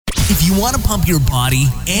If you want to pump your body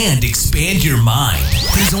and expand your mind,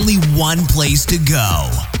 there's only one place to go.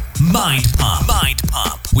 Mind Pump. Mind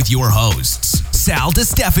Pump with your hosts, Sal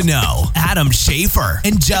DiStefano, Adam Schafer,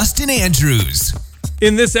 and Justin Andrews.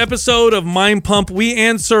 In this episode of Mind Pump, we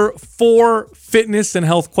answer 4 fitness and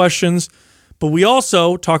health questions, but we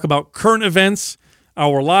also talk about current events,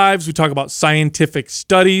 our lives. We talk about scientific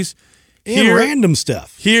studies. And random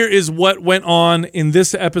stuff. Here is what went on in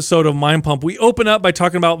this episode of Mind Pump. We open up by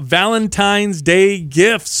talking about Valentine's Day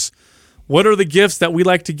gifts. What are the gifts that we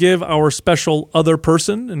like to give our special other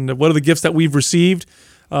person? And what are the gifts that we've received?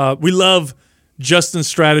 We love Justin's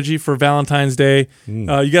strategy for Valentine's Day. You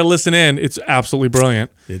got to listen in. It's absolutely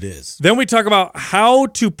brilliant. It is. Then we talk about how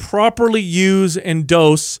to properly use and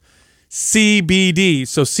dose CBD.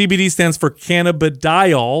 So CBD stands for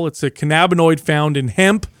cannabidiol. It's a cannabinoid found in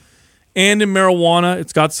hemp and in marijuana.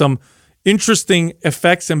 It's got some interesting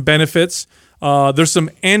effects and benefits. There's some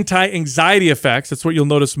anti-anxiety effects. That's what you'll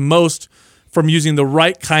notice most from using the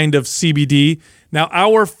right kind of CBD. Now,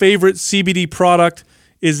 our favorite CBD product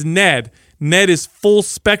is NED. NED is full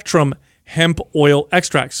spectrum hemp oil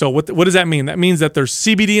extract. So what does that mean? That means that there's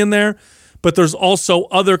CBD in there, but there's also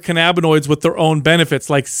other cannabinoids with their own benefits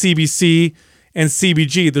like CBC and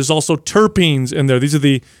CBG. There's also terpenes in there. These are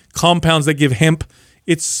the compounds that give hemp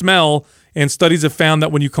its smell, and studies have found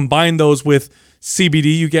that when you combine those with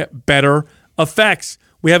CBD, you get better effects.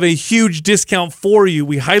 We have a huge discount for you.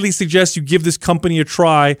 We highly suggest you give this company a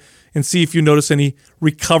try and see if you notice any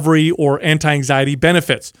recovery or anti-anxiety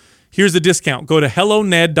benefits. Here's the discount. Go to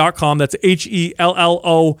helloned.com. That's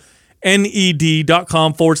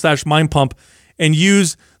HELLONED.com/mindpump and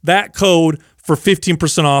use that code for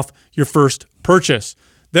 15% off your first purchase.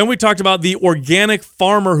 Then we talked about the organic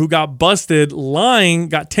farmer who got busted lying,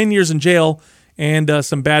 got 10 years in jail, and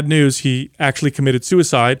some bad news. He actually committed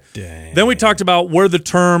suicide. Dang. Then we talked about where the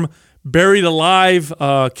term buried alive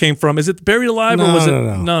came from. Is it buried alive or was it?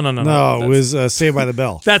 No. No, it was Saved by the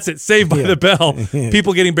Bell. That's it, Saved by the Bell.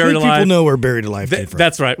 People getting buried alive. People know where buried alive came from.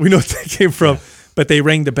 That's right. We know where that came from. Yeah. But they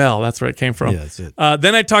rang the bell. That's where it came from. Yeah, that's it.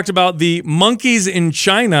 Then I talked about the monkeys in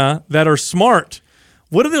China that are smart.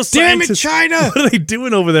 What are those scientists? Damn it, China! What are they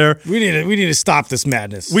doing over there? We need to stop this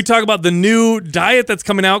madness. We talk about the new diet that's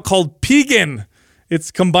coming out called Pegan.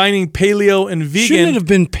 It's combining paleo and vegan. Shouldn't it have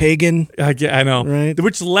been pagan? I know. Right.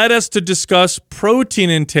 Which led us to discuss protein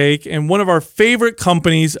intake, and one of our favorite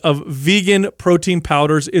companies of vegan protein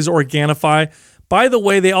powders is Organifi. By the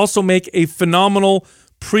way, they also make a phenomenal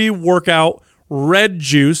pre-workout red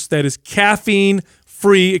juice that is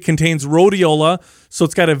caffeine-free. It contains rhodiola, so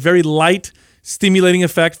it's got a very light stimulating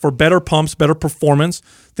effect for better pumps, better performance.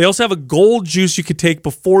 They also have a gold juice you could take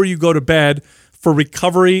before you go to bed for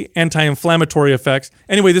recovery, anti-inflammatory effects.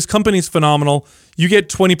 Anyway, this company is phenomenal. You get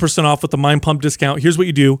 20% off with the Mind Pump discount. Here's what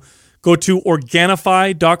you do. Go to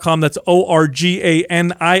Organifi.com. That's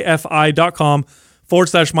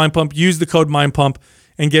Organifi.com/Mind Pump. Use the code Mind Pump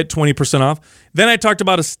and get 20% off. Then I talked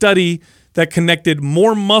about a study that connected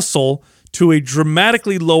more muscle to a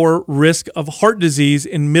dramatically lower risk of heart disease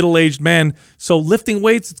in middle-aged men. So lifting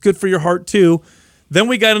weights, it's good for your heart too. Then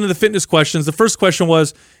we got into the fitness questions. The first question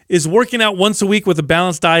was, is working out once a week with a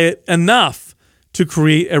balanced diet enough to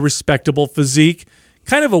create a respectable physique?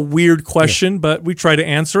 Kind of a weird question, but we try to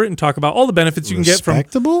answer it and talk about all the benefits you can get from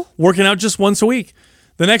working out just once a week.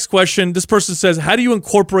 The next question, this person says, how do you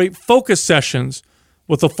incorporate focus sessions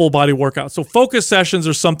with a full body workout? So focus sessions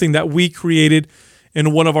are something that we created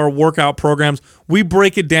in one of our workout programs. We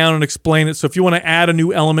break it down and explain it. So if you want to add a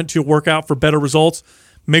new element to your workout for better results,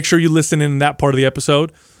 make sure you listen in that part of the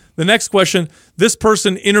episode. The next question, this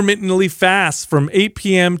person intermittently fasts from 8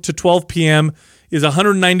 p.m. to 12 p.m., is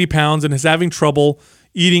 190 pounds and is having trouble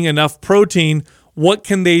eating enough protein. What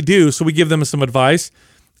can they do? So we give them some advice.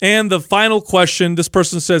 And the final question, this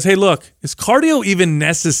person says, hey, look, is cardio even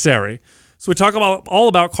necessary? So we talk about all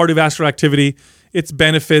about cardiovascular activity, its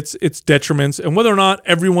benefits, its detriments, and whether or not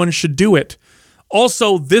everyone should do it.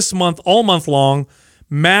 Also, this month, all month long,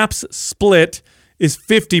 MAPS Split is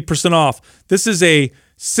 50% off. This is a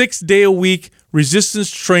 6-day-a-week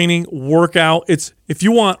resistance training workout. It's if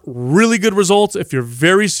you want really good results, if you're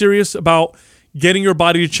very serious about getting your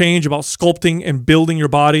body to change, about sculpting and building your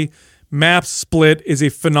body, MAPS Split is a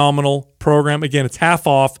phenomenal program. Again, it's half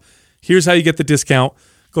off. Here's how you get the discount.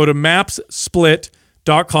 Go to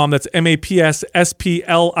mapssplit.com. That's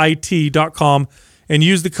MAPSSPLIT.com and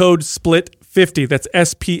use the code SPLIT50. That's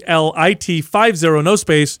SPLIT50, no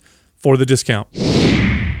space, for the discount.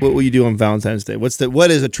 What will you do on Valentine's Day? What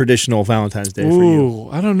is a traditional Valentine's Day for you?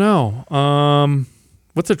 I don't know.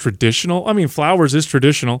 what's a traditional? I mean, flowers is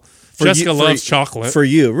traditional. Jessica loves chocolate. For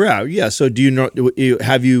you, right? Yeah. So do you know?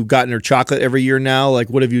 Have you gotten her chocolate every year now? Like,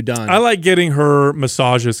 what have you done? I like getting her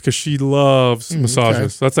massages because she loves massages. Okay.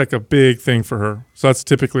 So that's like a big thing for her. So that's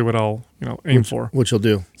typically what I'll aim for. Which you'll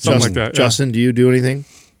do. Something like that. Justin, do you do anything?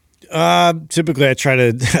 Typically I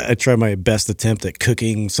try my best attempt at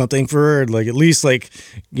cooking something for her, like at least like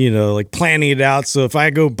planning it out. So if I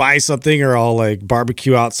go buy something or I'll like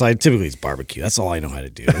barbecue outside, typically it's barbecue. That's all I know how to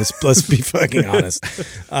do. Let's be fucking honest.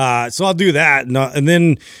 So I'll do that. And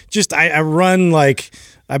then just I run like,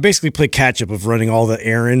 I basically play catch up of running all the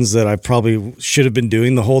errands that I probably should have been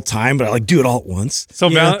doing the whole time, but I like do it all at once. So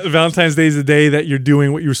Valentine's Day is the day that you're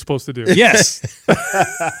doing what you were supposed to do. Yes,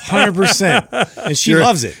 100%, and she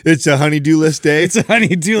loves it. It's a honey-do list day. It's a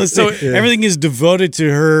honey-do list. So everything is devoted to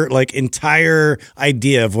her like entire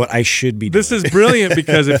idea of what I should be doing. This is brilliant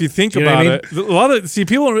because if you think about it, a lot of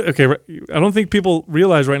people. Okay, I don't think people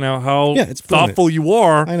realize right now how thoughtful you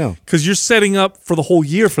are. I know, because you're setting up for the whole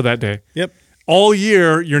year for that day. Yep. All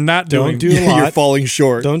year, you're not doing. Don't do a lot. You're falling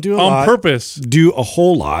short. Don't do a lot. On purpose. Do a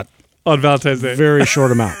whole lot. On Valentine's Day. Very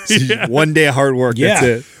short amount. One day of hard work. Yeah. That's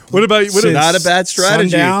it. What about you? Not a bad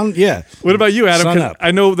strategy. Sundown, yeah. What about you, Adam? Sun up.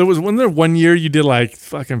 I know there was one year you did like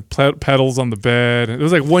fucking pedals on the bed. It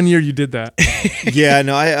was like 1 year you did that. Yeah,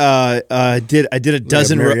 no, I did a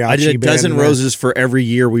dozen. I did a dozen roses for every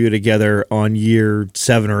year we were together on year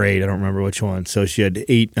 7 or 8. I don't remember which one. So she had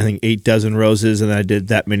 8 dozen roses, and then I did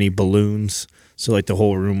that many balloons. So like the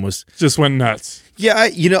whole room was just went nuts. Yeah,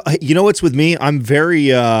 you know what's with me? I'm very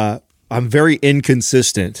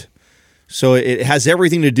inconsistent. So it has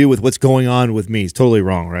everything to do with what's going on with me. It's totally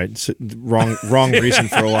wrong, right? It's wrong reason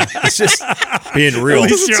for a while. It's just being real. At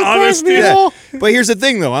least you're honest. Yeah. But here's the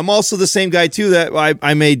thing, though. I'm also the same guy too that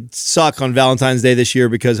I made suck on Valentine's Day this year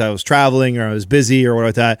because I was traveling or I was busy or whatever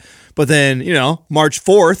like that. But then March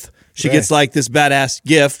 4th. She gets like this badass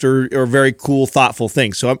gift or very cool, thoughtful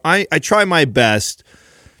thing. So I try my best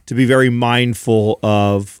to be very mindful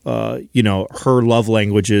of her love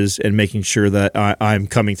languages and making sure that I'm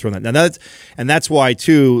coming through on that. Now that's why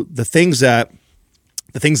too the things that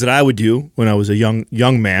I would do when I was a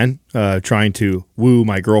young man trying to woo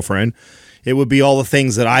my girlfriend, it would be all the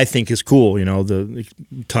things that I think is cool. The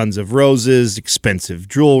tons of roses, expensive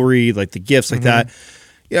jewelry, like the gifts like that.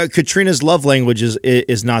 Yeah, Katrina's love language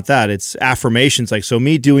is not that. It's affirmations. Like, so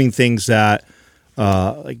me doing things that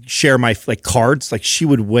like share my like cards, like she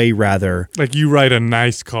would way rather. Like you write a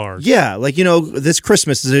nice card. Yeah, like this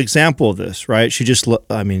Christmas is an example of this, right?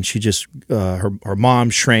 Her mom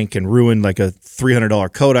shrank and ruined like a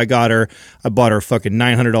 $300 coat I got her. I bought her a fucking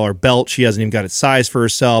 $900 belt. She hasn't even got it sized for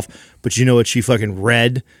herself. But you know what she fucking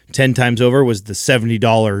read 10 times over was the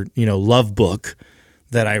 $70 love book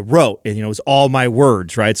that I wrote, and it was all my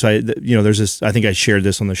words, right? So there's this. I think I shared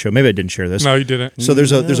this on the show. Maybe I didn't share this. No, you didn't. So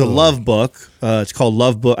there's a love book. It's called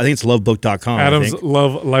Love Book. I think it's lovebook.com. Adam's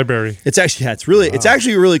Love Library. It's actually it's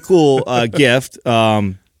actually a really cool gift.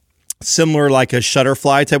 Similar like a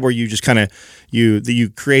Shutterfly type, where you just kind of you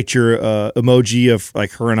create your emoji of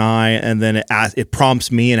like her and I, and then it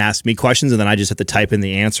prompts me and asks me questions, and then I just have to type in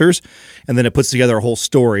the answers, and then it puts together a whole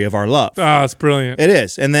story of our love. Ah, it's brilliant. It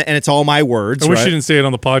is, and it's all my words. I wish you didn't say it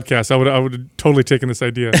on the podcast. I would have totally taken this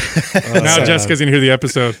idea. Now Jessica's gonna hear the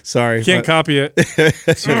episode. Sorry, can't copy it.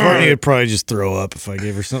 So Courtney would probably just throw up if I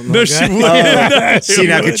gave her something. No, like she that. would. See,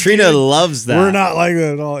 now Katrina loves that. We're not like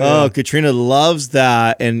that at all. Oh, Katrina loves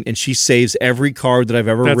that, and she saves every card that I've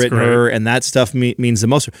ever written her, and that stuff means the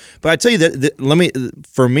most. But I tell you that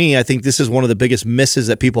for me, I think this is one of the biggest misses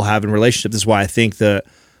that people have in relationships. This is why I think the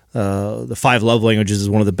 5 love languages is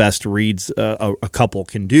one of the best reads a couple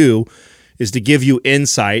can do, is to give you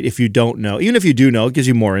insight if you don't know. Even if you do know, it gives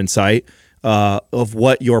you more insight of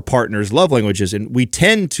what your partner's love language is. And we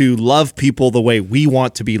tend to love people the way we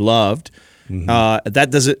want to be loved.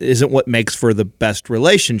 That isn't what makes for the best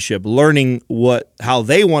relationship. Learning how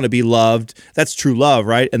they want to be loved, that's true love,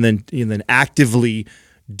 right? And then actively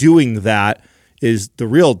doing that is the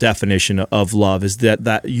real definition of love, is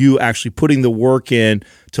that you actually putting the work in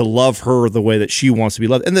to love her the way that she wants to be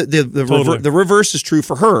loved. And the reverse is true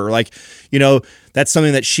for her. Like, that's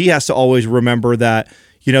something that she has to always remember, that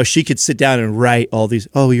she could sit down and write all these,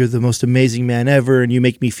 oh, you're the most amazing man ever, and you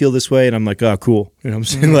make me feel this way. And I'm like, oh, cool. You know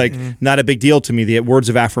what I'm saying? Like, not a big deal to me. The words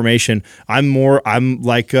of affirmation, I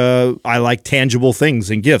like tangible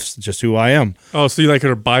things and gifts, just who I am. Oh, so you like her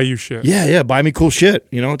to buy you shit? Yeah, buy me cool shit.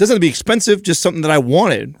 It doesn't have to be expensive, just something that I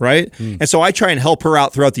wanted, right? And so I try and help her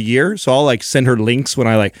out throughout the year. So I'll send her links when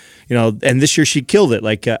I and this year she killed it.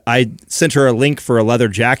 Like, I sent her a link for a leather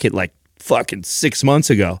jacket like fucking 6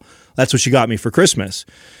 months ago. That's what she got me for Christmas.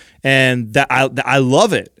 And that I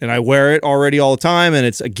love it, and I wear it already all the time, and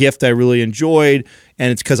it's a gift I really enjoyed,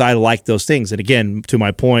 and it's because I like those things. And again, to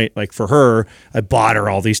my point, like for her, I bought her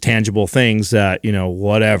all these tangible things that,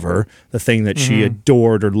 whatever. The thing that she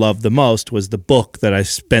adored or loved the most was the book that I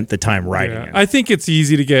spent the time writing in. I think it's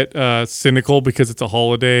easy to get cynical because it's a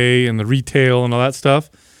holiday and the retail and all that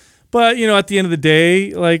stuff. But, at the end of the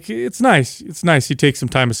day, like, it's nice. It's nice you take some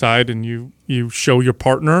time aside and you show your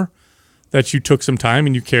partner that you took some time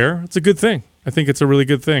and you care. It's a good thing. I think it's a really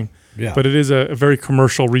good thing. Yeah. But it is a very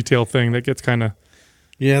commercial retail thing that gets kind of...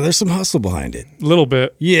 Yeah, there's some hustle behind it. A little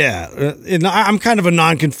bit. Yeah. And I'm kind of a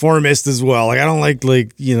nonconformist as well. Like, I don't like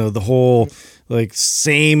the whole, like,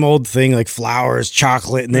 same old thing, like flowers,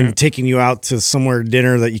 chocolate, and then taking you out to somewhere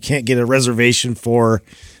dinner that you can't get a reservation for.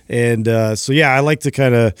 And so, yeah, I like to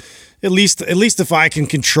kind of... At least if I can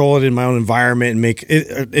control it in my own environment and make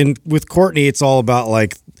it... And with Courtney, it's all about,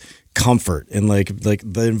 like, comfort, and like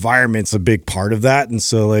the environment's a big part of that. And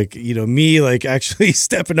so, like, me, like, actually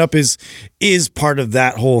stepping up is part of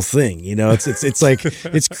that whole thing. It's like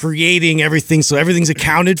it's creating everything so everything's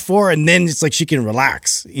accounted for, and then it's like she can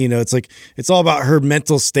relax. It's like it's all about her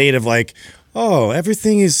mental state of like, oh,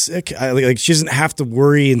 everything is like she doesn't have to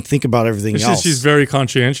worry and think about everything else. She's very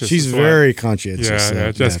conscientious. She's very conscientious.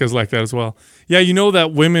 Yeah, Jessica's like that as well. Yeah,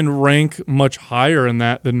 that women rank much higher in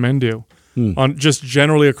that than men do. On just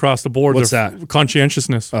generally across the board. What's that?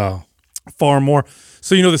 Conscientiousness. Oh, far more.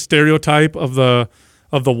 So the stereotype of the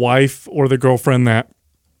wife or the girlfriend that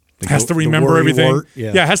has to remember everything.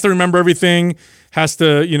 Has to remember everything. Has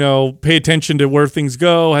to pay attention to where things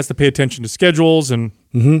go. Has to pay attention to schedules and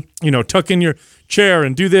tuck in your chair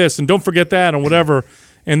and do this and don't forget that and whatever.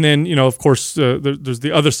 And then of course there's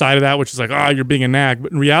the other side of that, which is like, you're being a nag.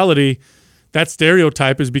 But in reality, that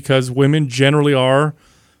stereotype is because women generally are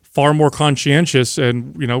far more conscientious,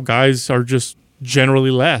 and guys are just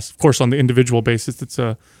generally less. Of course, on the individual basis, it's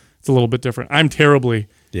a little bit different. I'm terrible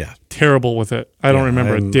with it. I don't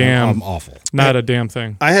remember I'm awful. Not a damn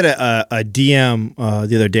thing. I had a DM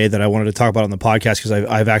the other day that I wanted to talk about on the podcast because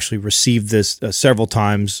I've actually received this several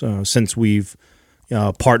times since we've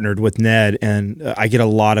partnered with Ned, and I get a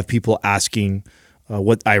lot of people asking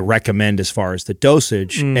what I recommend as far as the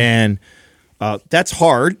dosage, and that's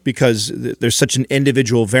hard because there's such an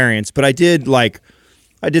individual variance. But I did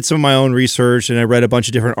some of my own research, and I read a bunch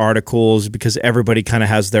of different articles because everybody kind of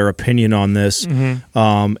has their opinion on this.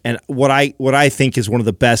 And what I think is one of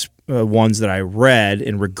the best ones that I read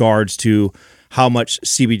in regards to how much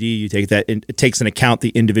CBD you take, that it takes into account the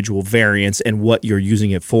individual variance and what you're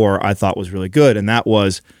using it for, I thought was really good. And that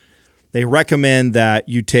was, they recommend that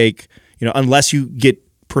you take, unless you get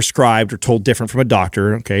prescribed or told different from a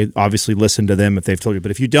doctor, okay, obviously listen to them if they've told you.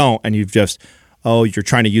 But if you don't, and you've just, you're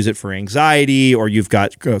trying to use it for anxiety, or you've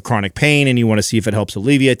got chronic pain and you want to see if it helps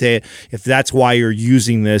alleviate it, if that's why you're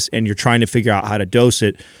using this and you're trying to figure out how to dose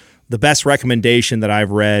it, the best recommendation that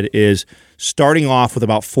I've read is starting off with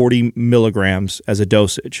about 40 milligrams as a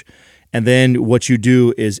dosage. And then what you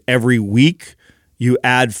do is every week you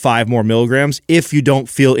add 5 more milligrams if you don't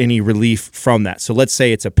feel any relief from that. So let's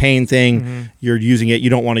say it's a pain thing, you're using it, you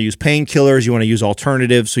don't want to use painkillers, you want to use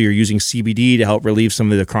alternatives, so you're using CBD to help relieve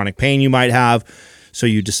some of the chronic pain you might have. So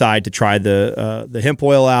you decide to try the hemp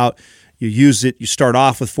oil out, you use it, you start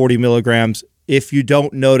off with 40 milligrams. If you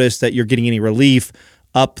don't notice that you're getting any relief,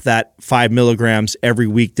 up that 5 milligrams every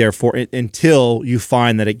week, therefore, until you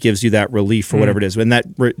find that it gives you that relief for whatever it is. And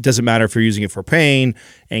that doesn't matter if you're using it for pain,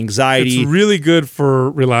 anxiety. It's really good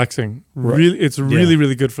for relaxing. Right. It's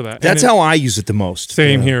really good for that. That's how I use it the most.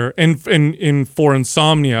 Same here. And for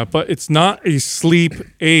insomnia, but it's not a sleep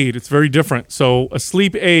aid. It's very different. So a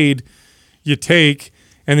sleep aid you take,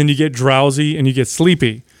 and then you get drowsy and you get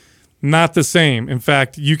sleepy. Not the same. In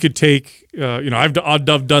fact, you could take, I've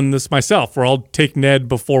done this myself, where I'll take Ned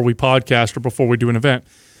before we podcast or before we do an event.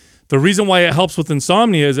 The reason why it helps with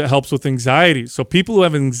insomnia is it helps with anxiety. So people who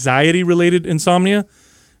have anxiety-related insomnia,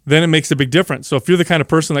 then it makes a big difference. So if you're the kind of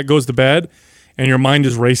person that goes to bed and your mind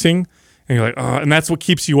is racing, and you're like, and that's what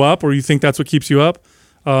keeps you up, or you think that's what keeps you up,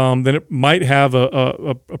 then it might have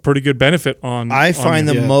a pretty good benefit on. I find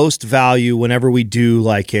the most value whenever we do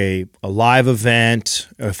like a live event,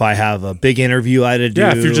 or if I have a big interview I had to do.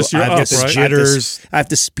 Yeah, if you're just jitters. I have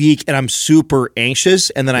to speak, and I'm super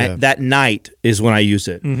anxious, and then that night is when I use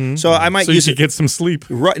it. So I might use you get some sleep.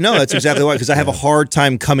 Right? No, that's exactly right, because I have a hard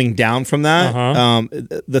time coming down from that.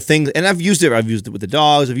 The thing, and I've used it with the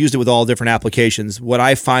dogs. I've used it with all different applications. What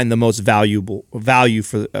I find the most value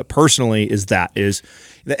for personally is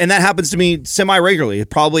and that happens to me semi-regularly.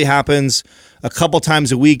 It probably happens a couple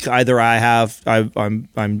times a week. Either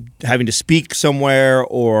I'm having to speak somewhere,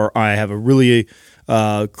 or I have a really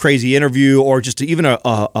crazy interview or just even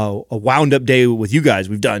a wound up day with you guys.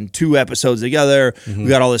 We've done 2 episodes together. We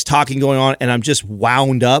got all this talking going on, and I'm just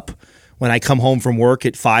wound up when I come home from work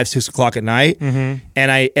at 5, 6 o'clock at night.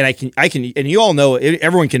 And I can, and you all know,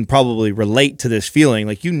 everyone can probably relate to this feeling.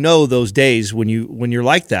 Like, those days when you're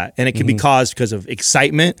like that, and it can be caused because of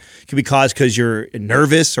excitement. It can be caused because you're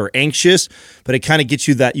nervous or anxious, but it kind of gets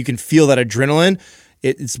you that, you can feel that adrenaline.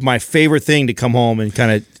 It's my favorite thing to come home and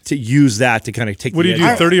kind of to use that to kind of take. What do you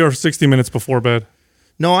do? 30 or 60 minutes before bed?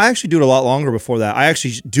 No, I actually do it a lot longer before that. I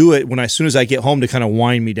actually do it as soon as I get home to kind of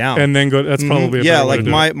wind me down. And then go. That's probably a better way to do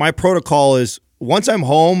it. My protocol is once I'm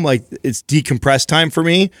home, like it's decompress time for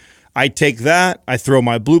me. I take that, I throw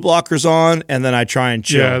my blue blockers on, and then I try and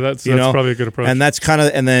chill. Yeah, that's probably a good approach. And that's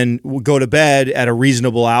and then we'll go to bed at a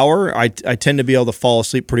reasonable hour. I tend to be able to fall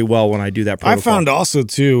asleep pretty well when I do that protocol. I found also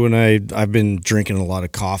too when I've been drinking a lot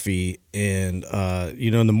of coffee, and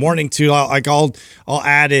in the morning too, I'll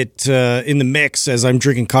add it in the mix as I'm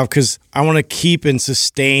drinking coffee because I want to keep and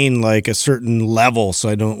sustain like a certain level so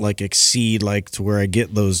I don't like exceed like to where I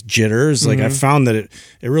get those jitters. Like I found that it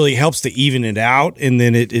really helps to even it out, and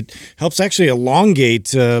then it helps actually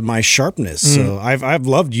elongate my sharpness. So I've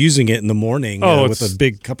loved using it in the morning with a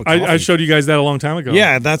big cup of coffee. I showed you guys that a long time ago.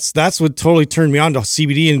 Yeah, that's what totally turned me on to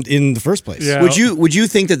CBD in the first place. Yeah. Would you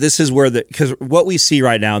think that this is where because what we see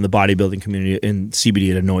right now in the bodybuilding community in CBD,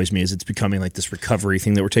 it annoys me, is it's becoming like this recovery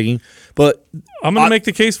thing that we're taking. But I'm going to make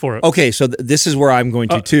the case for it. Okay, so this is where I'm going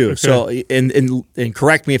to too. Okay. So and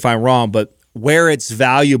correct me if I'm wrong, but where it's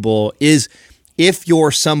valuable is if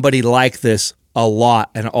you're somebody like this a lot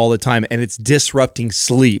and all the time, and it's disrupting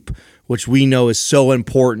sleep, which we know is so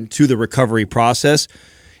important to the recovery process,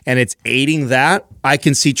 and it's aiding that, I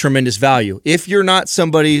can see tremendous value. If you're not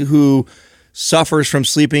somebody who suffers from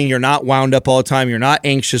sleeping, you're not wound up all the time, you're not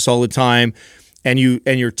anxious all the time, and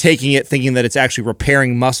you're taking it thinking that it's actually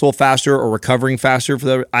repairing muscle faster or recovering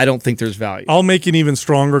faster I don't think there's value. I'll make an even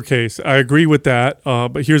stronger case. I agree with that,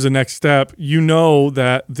 but here's the next step. You know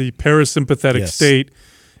that the parasympathetic state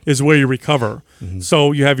is where you recover.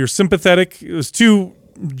 So you have your sympathetic. There's 2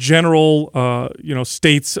 general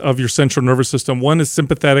states of your central nervous system. One is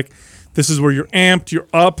sympathetic. This is where you're amped, you're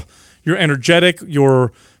up, you're energetic,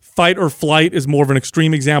 your fight or flight is more of an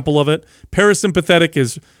extreme example of it. Parasympathetic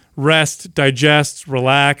is rest, digest,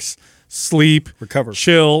 relax, sleep, recover,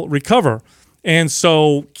 chill, recover. And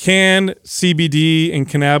so can CBD and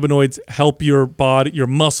cannabinoids help your body, your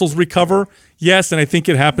muscles recover? Yes, and I think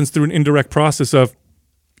it happens through an indirect process of,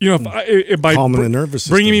 by calming the nervous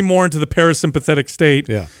system, bringing me more into the parasympathetic state.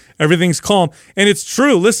 Yeah. Everything's calm. And it's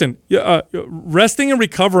true. Listen, resting and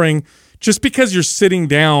recovering, just because you're sitting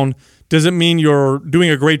down doesn't mean you're doing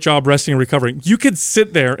a great job resting and recovering. You could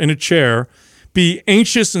sit there in a chair, be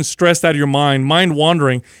anxious and stressed out of your mind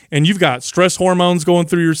wandering, and you've got stress hormones going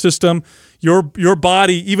through your system. Your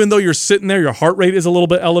body, even though you're sitting there, your heart rate is a little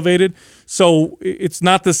bit elevated. So it's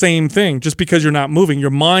not the same thing. Just because you're not moving, your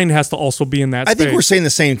mind has to also be in that space. I think we're saying the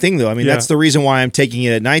same thing, though. I mean, that's the reason why I'm taking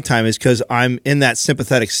it at nighttime is because I'm in that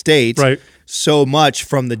sympathetic state so much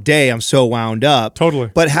from the day. I'm so wound up. Totally.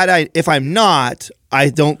 But if I'm not, I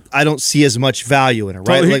don't see as much value in it,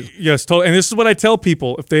 right? Totally. Yes, totally. And this is what I tell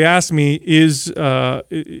people if they ask me, is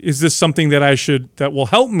this something that will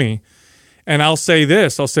help me? And I'll say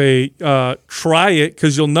this. I'll say, try it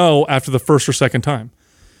because you'll know after the first or second time.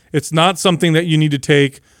 It's not something that you need to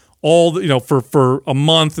take for a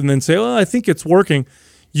month and then say, "Oh, I think it's working."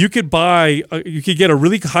 You could get a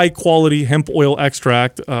really high quality hemp oil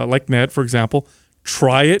extract, like Ned, for example.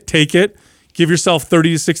 Try it, take it, give yourself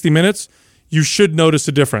 30 to 60 minutes. You should notice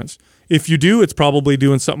a difference. If you do, it's probably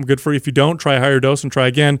doing something good for you. If you don't, try a higher dose and try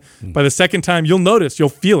again. By the second time, you'll notice, you'll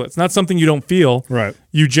feel it. It's not something you don't feel. Right.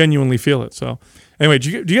 You genuinely feel it. So anyway, do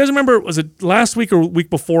you guys remember, was it last week or week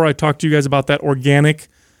before I talked to you guys about that organic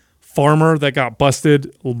farmer that got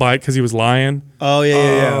busted because he was lying? Oh,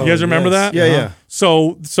 yeah. You guys remember that? Yeah.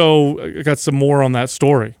 So I got some more on that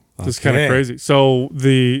story. This is kind of crazy. So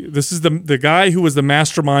this is the guy who was the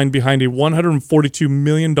mastermind behind a $142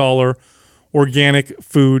 million organic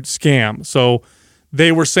food scam. So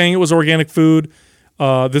they were saying it was organic food.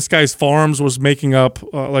 This guy's farms was making up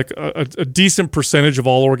like a decent percentage of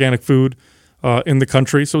all organic food in the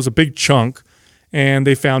country. So it was a big chunk. And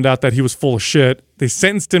they found out that he was full of shit. They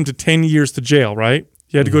sentenced him to 10 years to jail, right?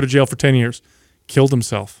 He had to go to jail for 10 years. Killed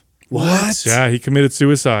himself. What? Yeah, he committed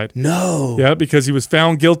suicide. No. Yeah, because he was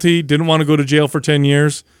found guilty, didn't want to go to jail for 10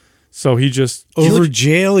 years. So he just...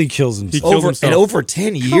 jail, he kills himself. He killed himself. And over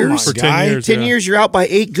 10 years? For 10 years, 10 years, you're out by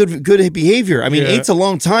 8 good behavior. I mean, 8's a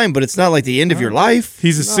long time, but it's not like the end of your life.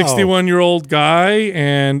 He's a 61-year-old guy,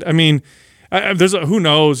 and I mean, Who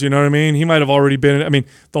knows? You know what I mean? He might have already been. I mean,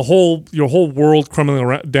 your whole world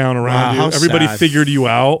crumbling down around you. Everybody figured you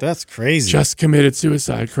out. That's crazy. Just committed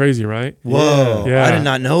suicide. Crazy, right? Whoa! Yeah. I did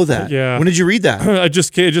not know that. Yeah. When did you read that? It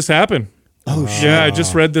just happened. Oh shit! Yeah, I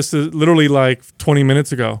just read this literally like 20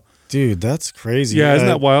 minutes ago. Dude, that's crazy. Yeah, isn't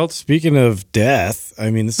that wild? Speaking of death, I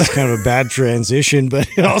mean, this is kind of a bad transition, but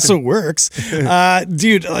it also works.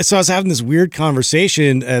 Dude, so I was having this weird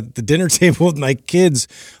conversation at the dinner table with my kids,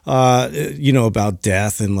 about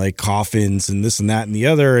death and like coffins and this and that and the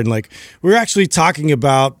other. And like, we were actually talking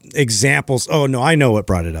about examples. Oh, no, I know what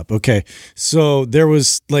brought it up. Okay. So there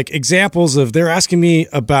was like examples of, they're asking me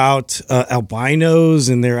about albinos,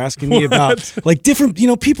 and they're asking me about like different,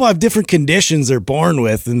 people have different conditions they're born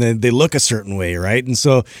with, and then they look a certain way, right? And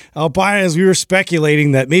so albinos, we were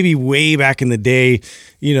speculating that maybe way back in the day,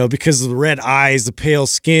 because of the red eyes, the pale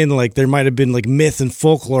skin, like there might have been like myth and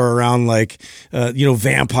folklore around like,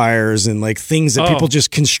 vampires and like things that people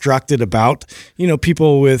just constructed about,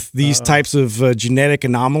 people with these types of genetic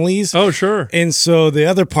anomalies. Oh, sure. And so the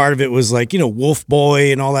other part of it was like, wolf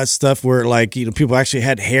boy and all that stuff where like, people actually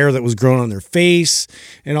had hair that was growing on their face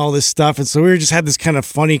and all this stuff. And so we just had this kind of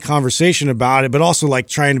funny conversation about it, but also like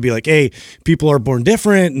trying to be like, hey, people are born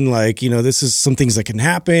different. And like, this is some things that can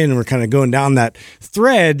happen. And we're kind of going down that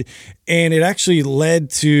thread. And it actually led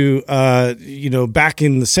to, back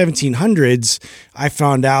in the 1700s, I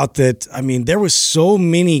found out that, there was so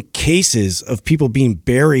many cases of people being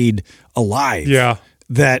buried alive. Yeah.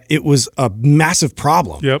 That it was a massive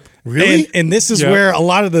problem. Yep. Really? And this is where a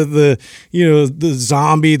lot of the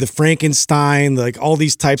zombie, the Frankenstein, like all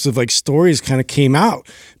these types of like stories kind of came out,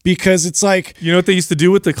 because it's like, you know what they used to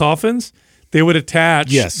do with the coffins? They would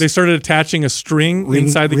attach. Yes. They started attaching a string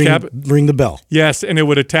inside the cap. Ring the bell. Yes, and it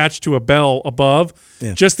would attach to a bell above,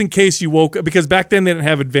 just in case you woke up. Because back then they didn't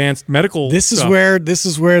have advanced medical. This stuff.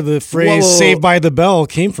 is where the phrase "Saved by the Bell"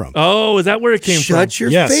 came from. Oh, is that where it came from? Shut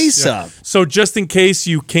your face up. So just in case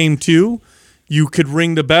you came to, you could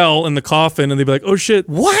ring the bell in the coffin, and they'd be like, "Oh shit,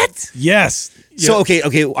 what?" Yes. So okay.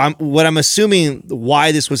 What I'm assuming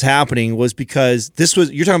why this was happening was because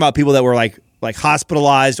you're talking about people that were like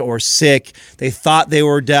hospitalized or sick. They thought they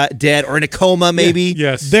were dead or in a coma, maybe.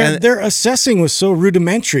 Yes. Their assessing was so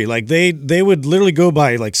rudimentary. Like they would literally go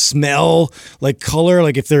by like smell, like color,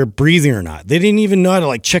 like if they're breathing or not. They didn't even know how to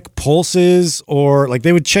like check pulses, or like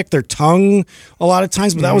they would check their tongue a lot of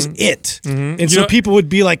times, but that was it. And so people would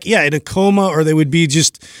be like, in a coma, or they would be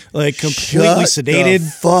just like completely sedated.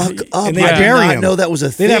 The fuck up. And they I bury did not them. know that was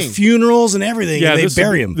a thing. They'd have funerals and everything, and they'd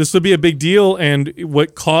bury them. This would be a big deal, and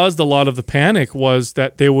what caused a lot of the panic was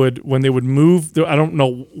that when they would move, I don't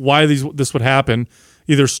know why this would happen,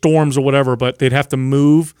 either storms or whatever, but they'd have to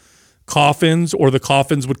move coffins, or the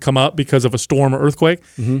coffins would come up because of a storm or earthquake,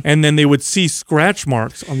 and then they would see scratch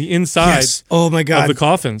marks on the inside Oh my God. of the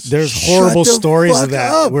coffins. There's horrible Shut the stories fuck of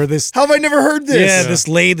that up. where this. How have I never heard this?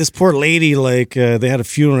 Yeah, this poor lady, like they had a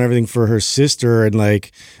funeral and everything for her sister, and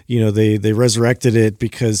like they resurrected it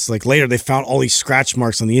because like later they found all these scratch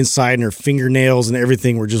marks on the inside, and her fingernails and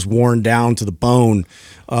everything were just worn down to the bone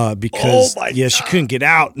because she couldn't get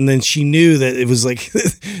out, and then she knew that it was like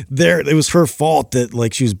it was her fault that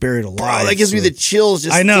like she was buried alive. Bro, that gives me the chills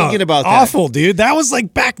just thinking about that. Awful, dude. That was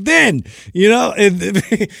like back then,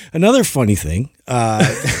 And another funny thing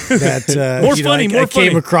that More funny. I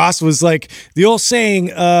came across was like the old saying,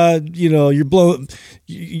 you're blowing.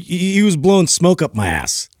 He was blowing smoke up my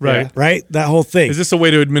ass. Right. Right. That whole thing. Is this a way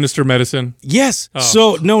to administer medicine? Yes.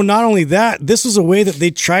 So no, not only that, this was a way that they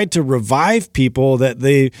tried to revive people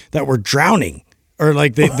that were drowning, or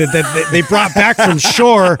like they brought back from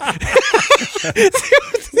shore.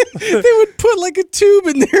 They would put like a tube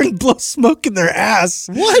in there and blow smoke in their ass.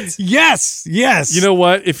 What? Yes. You know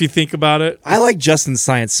what? If you think about it, I like Justin's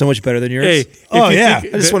science so much better than yours. hey, I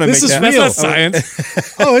just want to make this is that. real. That's not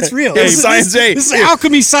science. Oh, it's real. It was science. This is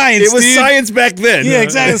alchemy science. It was dude. science back then. Yeah,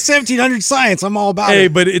 exactly. 1700 science. I'm all about Hey,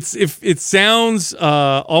 it. but it sounds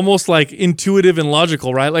almost like intuitive and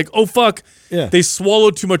logical, right? Like, oh fuck, they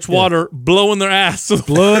swallowed too much water, blow in their ass.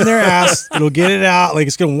 Blow in their ass. It'll get it out. Like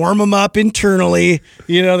it's gonna warm them up internally.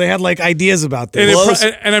 They had like ideas about this.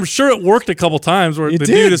 And I'm sure it worked a couple times where the did.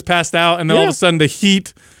 dude is passed out, and then all of a sudden the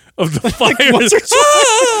heat of the fire is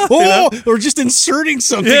or just inserting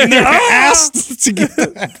something in their ass to get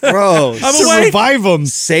Bro, to revive them.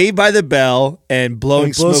 Saved by the Bell and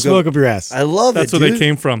blowing Blow smoke up your ass. I love That's it. where dude. they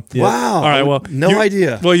came from. Wow. All right. Well, no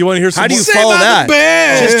idea. Well, you want to hear some? How do you more- follow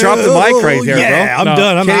that? Just drop the mic right there, yeah, bro. I'm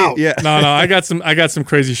done. I'm Okay, out. Yeah. No, I got some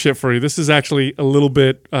crazy shit for you. This is actually a little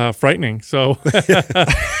bit frightening. So,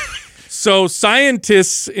 so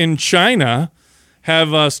scientists in China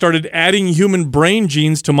have started adding human brain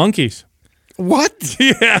genes to monkeys. What?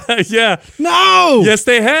 Yeah. No. Yes,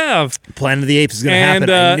 they have. Planet of the Apes is going to happen.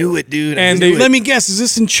 I knew it, dude. Let me guess. Is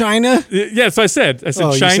this in China? Yeah, so I said you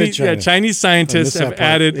said Chinese. China. Yeah, Chinese scientists have that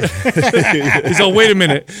part. added. He's all, wait a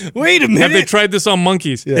minute. Have they tried this on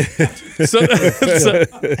monkeys? Yeah.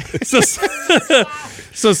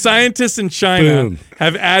 So scientists in China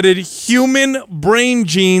have added human brain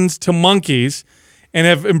genes to monkeys and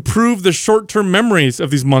have improved the short-term memories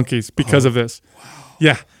of these monkeys because of this. Wow.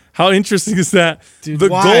 Yeah. How interesting is that? Dude,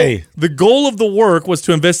 why? The goal of the work was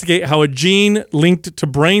to investigate how a gene linked to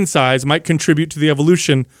brain size might contribute to the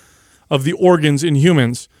evolution of the organs in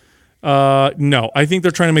humans. No, I think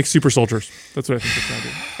they're trying to make super soldiers. That's what I think they're trying to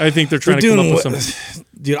do. I think they're trying to come up with something.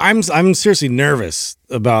 Dude, I'm seriously nervous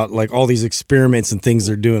about like all these experiments and things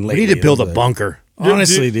they're doing lately. We need to build a bunker.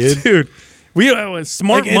 Honestly, dude. Dude, we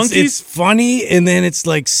smart monkeys. It's funny and then it's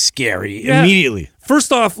like scary immediately.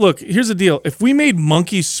 First off, look, here's the deal. If we made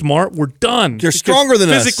monkeys smart, we're done. They're stronger than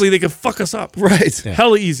us. Physically, they could fuck us up. Right. Yeah.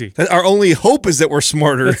 Hella easy. Our only hope is that we're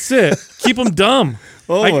smarter. That's it. Keep them dumb.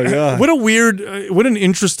 Oh, my God. What an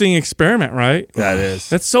interesting experiment, right? That is.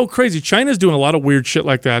 That's so crazy. China's doing a lot of weird shit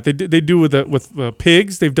like that. They do with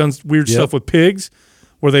pigs. They've done weird stuff with pigs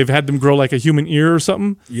where they've had them grow like a human ear or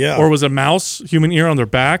something. Yeah. Or was a mouse human ear on their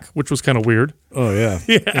back, which was kind of weird. Oh, yeah.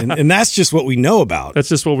 Yeah. And that's just what we know about. That's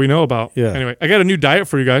just what we know about. Yeah. Anyway, I got a new diet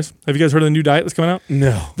for you guys. Have you guys heard of the new diet that's coming out?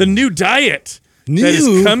 No. The new diet that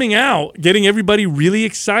is coming out, getting everybody really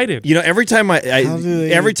excited. You know, every time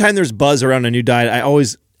every time there's buzz around a new diet, I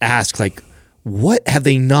always ask, like, what have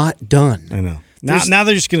they not done? I know. Now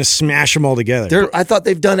they're just going to smash them all together. I thought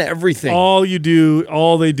they've done everything. All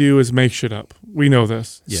they do is make shit up. We know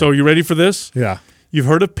this. Yeah. So you ready for this? Yeah. You've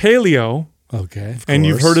heard of paleo. Okay. And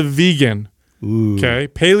you've heard of vegan. Ooh. Okay.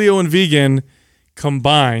 Paleo and vegan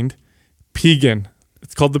combined, pegan.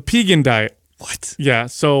 It's called the pegan diet. What? Yeah.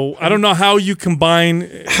 So I don't know how you combine.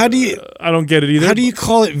 How do you? I don't get it either. How do you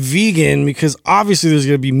call it vegan? Because obviously there's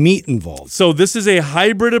going to be meat involved. So this is a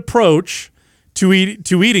hybrid approach to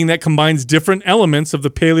eating that combines different elements of the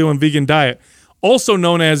paleo and vegan diet, also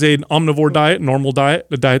known as an omnivore diet, normal diet,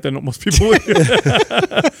 the diet that most people eat.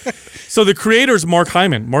 So the creator is Mark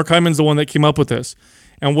Hyman. Mark Hyman's the one that came up with this.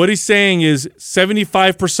 And what he's saying is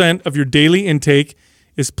 75% of your daily intake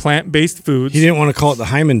is plant-based foods. He didn't want to call it the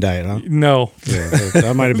Hyman diet, huh? No. Yeah,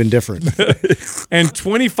 that might have been different. And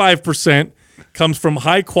 25% comes from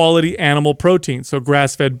high-quality animal protein, so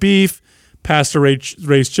grass-fed beef,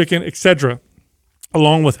 pasture-raised chicken, etc.,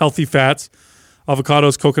 along with healthy fats,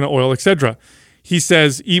 avocados, coconut oil, etc. He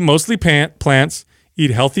says eat mostly plants,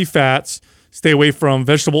 eat healthy fats, stay away from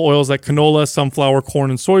vegetable oils like canola, sunflower, corn,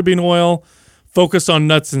 and soybean oil, focus on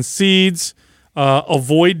nuts and seeds,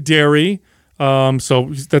 avoid dairy.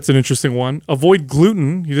 So that's an interesting one. Avoid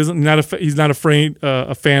gluten. He's not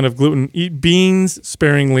a fan of gluten. Eat beans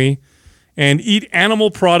sparingly, and eat animal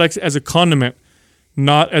products as a condiment,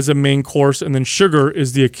 not as a main course. And then sugar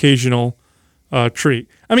is the occasional treat.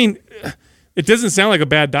 I mean, it doesn't sound like a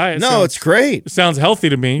bad diet. It's great. It sounds healthy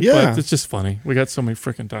to me. Yeah. But it's just funny. We got so many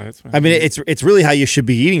freaking diets, man. I mean, it's really how you should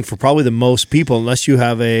be eating for probably the most people, unless you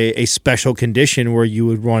have a special condition where you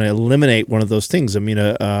would want to eliminate one of those things. I mean,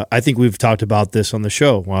 I think we've talked about this on the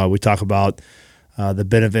show. We talk about the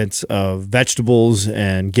benefits of vegetables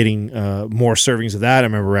and getting more servings of that. I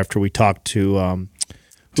remember after we talked to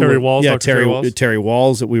Terry Walls. Yeah, Terry Walls. Terry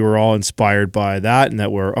Walls, that we were all inspired by that, and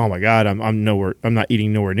that we're, oh my God, I'm not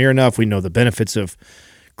eating nowhere near enough. We know the benefits of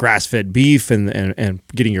grass-fed beef and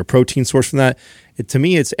getting your protein source from that. To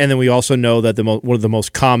me, and then we also know that one of the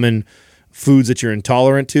most common foods that you're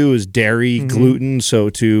intolerant to is dairy, gluten. So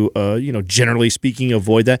to generally speaking,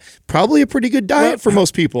 avoid that. Probably a pretty good diet for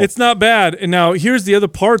most people. It's not bad. And now here's the other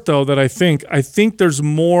part, though, that I think there's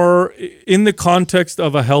more in the context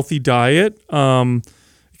of a healthy diet.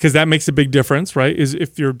 Because that makes a big difference, right? Is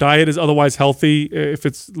if your diet is otherwise healthy, if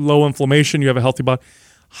it's low inflammation, you have a healthy body.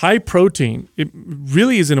 High protein, it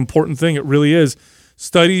really is an important thing. It really is.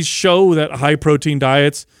 Studies show that high protein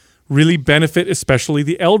diets really benefit, especially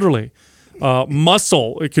the elderly.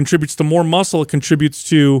 Muscle, it contributes to more muscle. It contributes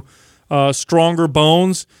to stronger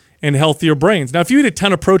bones and healthier brains. Now, if you eat a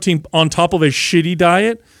ton of protein on top of a shitty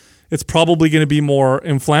diet, it's probably going to be more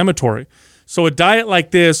inflammatory. So a diet like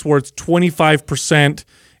this, where it's 25%,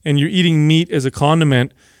 and you're eating meat as a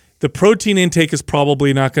condiment, the protein intake is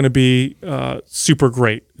probably not going to be super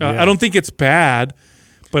great. I don't think it's bad,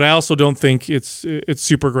 but I also don't think it's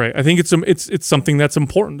super great. I think it's something that's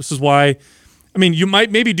important. This is why, I mean, you might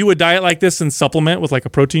maybe do a diet like this and supplement with like a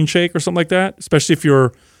protein shake or something like that, especially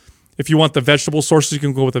if If you want the vegetable sources, you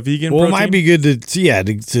can go with a vegan protein. It might be good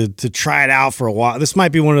to try it out for a while. This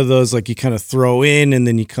might be one of those like you kind of throw in and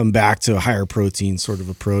then you come back to a higher protein sort of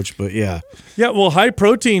approach. But yeah. Well, high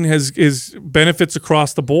protein is benefits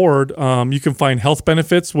across the board. You can find health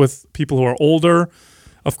benefits with people who are older.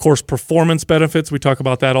 Of course, performance benefits. We talk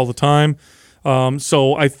about that all the time.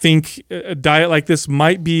 So I think a diet like this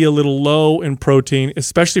might be a little low in protein,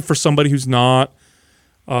 especially for somebody who's not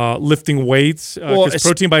lifting weights, because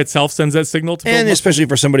protein by itself sends that signal to build muscle. Especially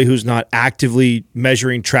for somebody who's not actively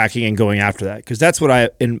measuring, tracking, and going after that. Because that's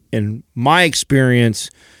what in my experience,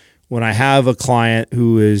 when I have a client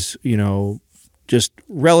who is, just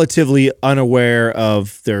relatively unaware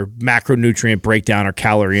of their macronutrient breakdown or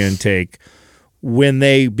calorie intake, when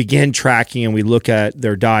they begin tracking and we look at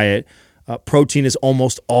their diet, protein is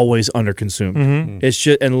almost always underconsumed. Mm-hmm. It's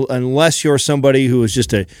just unless you're somebody who is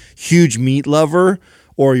just a huge meat lover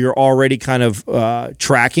or you're already kind of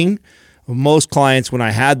tracking. Most clients, when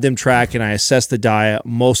I had them track and I assessed the diet,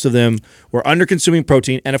 most of them were underconsuming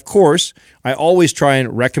protein. And of course, I always try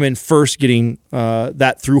and recommend first getting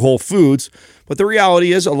that through Whole Foods. But the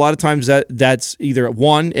reality is a lot of times that's either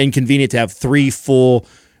one, inconvenient to have 3 full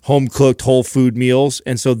home-cooked whole food meals.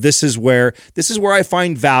 And so this is where I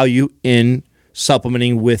find value in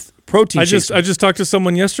supplementing with protein shakes. I just talked to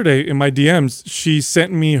someone yesterday in my DMs. She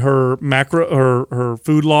sent me her her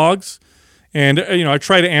food logs, and I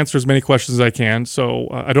try to answer as many questions as I can. So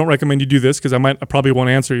I don't recommend you do this because I probably won't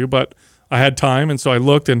answer you, but I had time, and so I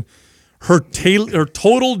looked, and her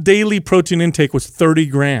total daily protein intake was 30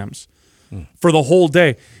 grams for the whole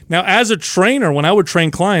day. Now, as a trainer, when I would train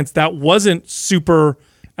clients, that wasn't super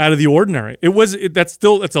out of the ordinary. That's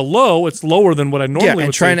a low. It's lower than what I normally would. Yeah,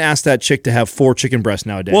 and trying to ask that chick to have 4 chicken breasts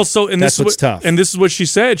nowadays. Well, that's what's tough. And this is what she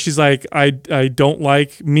said. She's like, I don't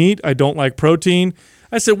like meat. I don't like protein.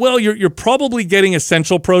 I said, well, you're probably getting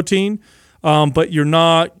essential protein, but you're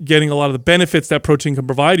not getting a lot of the benefits that protein can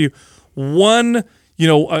provide you.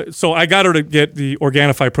 So I got her to get the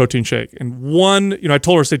Organifi protein shake, and I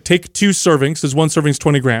told her, I said, take 2 servings, because 1 serving is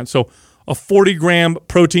 20 grams. So a 40-gram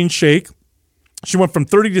protein shake. She went from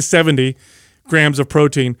 30 to 70 grams of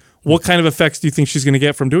protein. What kind of effects do you think she's going to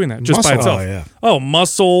get from doing that just muscle. by itself? Oh, yeah.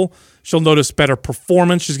 Muscle. She'll notice better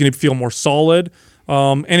performance. She's going to feel more solid.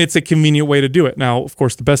 And it's a convenient way to do it. Now, of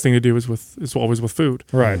course, the best thing to do is always with food.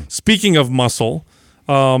 Right. Speaking of muscle,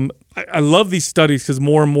 I love these studies because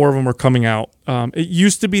more and more of them are coming out. It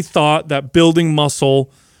used to be thought that building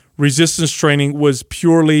muscle, resistance training was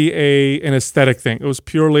purely an aesthetic thing. It was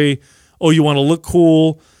purely, you want to look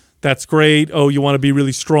cool. That's great. You want to be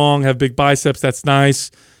really strong, have big biceps. That's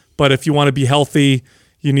nice. But if you want to be healthy,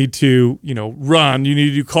 you need to, run. You need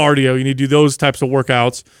to do cardio. You need to do those types of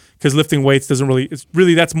workouts because lifting weights that's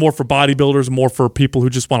more for bodybuilders, more for people who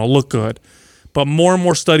just want to look good. But more and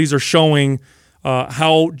more studies are showing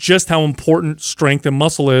how important strength and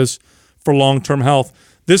muscle is for long-term health.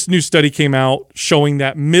 This new study came out showing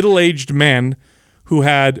that middle-aged men who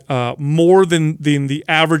had more than the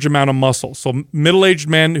average amount of muscle. So middle-aged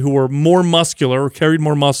men who were more muscular or carried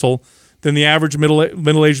more muscle than the average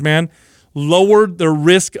middle-aged man lowered their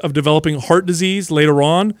risk of developing heart disease later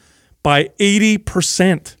on by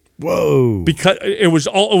 80%. Whoa! Because it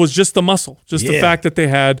was just the muscle, the fact that they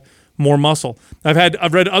had more muscle.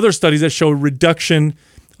 I've read other studies that show reduction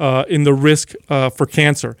in the risk for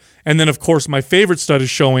cancer. And then, of course, my favorite study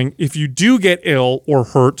showing if you do get ill or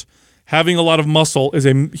hurt, having a lot of muscle is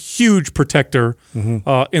a huge protector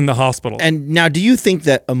in the hospital. And now, do you think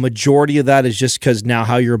that a majority of that is just because now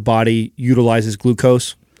how your body utilizes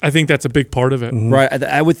glucose? I think that's a big part of it. Mm-hmm. Right.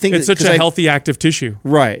 I would think it's such a healthy, active tissue.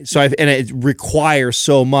 Right. So, and it requires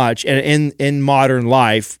so much. And in modern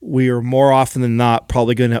life, we are more often than not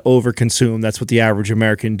probably going to overconsume. That's what the average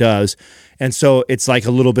American does. And so it's like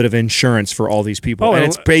a little bit of insurance for all these people. And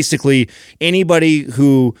it's basically anybody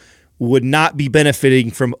who would not be benefiting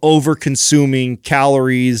from over-consuming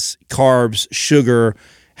calories, carbs, sugar,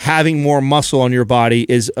 having more muscle on your body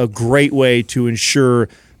is a great way to ensure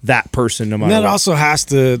that person no matter what. That also has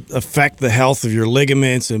to affect the health of your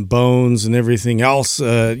ligaments and bones and everything else,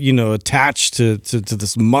 attached to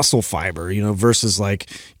this muscle fiber, versus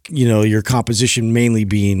your composition mainly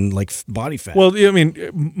being like body fat. Well, I mean,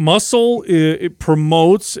 muscle, it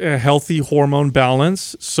promotes a healthy hormone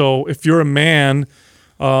balance. So if you're a man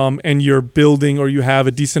and you're building or you have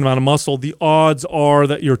a decent amount of muscle, the odds are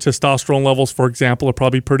that your testosterone levels, for example, are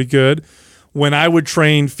probably pretty good. When I would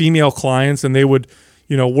train female clients and they would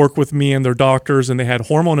work with me and their doctors and they had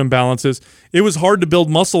hormone imbalances, it was hard to build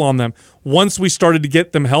muscle on them. Once we started to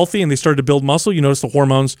get them healthy and they started to build muscle, you notice the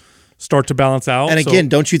hormones start to balance out. And again,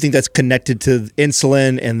 don't you think that's connected to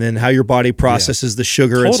insulin and then how your body processes the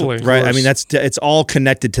sugar? Totally. And right. I mean, it's all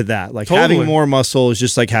connected to that. Like having more muscle is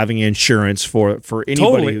just like having insurance for anybody.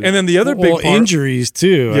 Totally. And then the other big part, injuries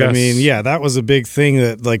too. Yes. I mean, that was a big thing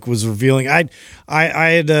that like was revealing. I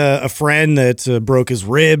had a friend that broke his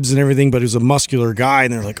ribs and everything, but he was a muscular guy,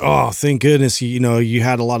 and they're like, oh, thank goodness, you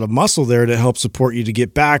had a lot of muscle there to help support you to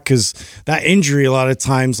get back, because that injury a lot of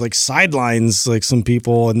times like sidelines like some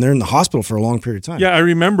people, and they're in the hospital for a long period of time. Yeah, I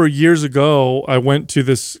remember years ago, I went to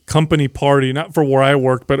this company party, not for where I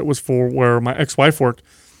worked, but it was for where my ex-wife worked.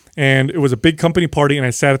 And it was a big company party, and I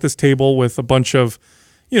sat at this table with a bunch of,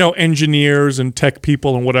 engineers and tech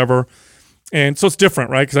people and whatever. And so it's different,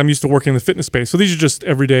 right? Because I'm used to working in the fitness space. So these are just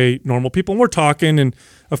everyday, normal people. And we're talking, and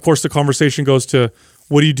of course the conversation goes to,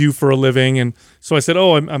 what do you do for a living? And so I said,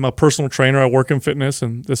 oh, I'm a personal trainer. I work in fitness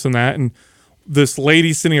and this and that. And this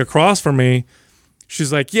lady sitting across from me,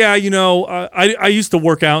 she's like, yeah, I used to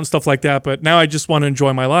work out and stuff like that, but now I just want to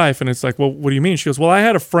enjoy my life. And it's like, well, what do you mean? She goes, well, I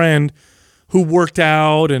had a friend who worked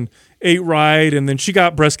out and ate right, and then she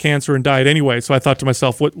got breast cancer and died anyway. So I thought to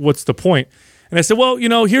myself, what's the point? And I said, well,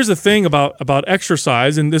 here's the thing about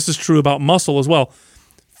exercise, and this is true about muscle as well.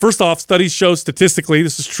 First off, studies show statistically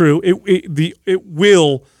this is true. It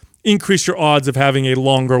will increase your odds of having a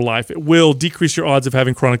longer life. It will decrease your odds of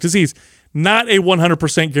having chronic disease. Not a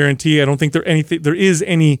 100% guarantee. I don't think there is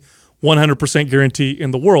any 100% guarantee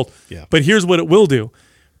in the world. Yeah. But here's what it will do.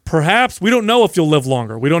 Perhaps we don't know if you'll live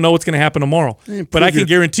longer. We don't know what's going to happen tomorrow. But I can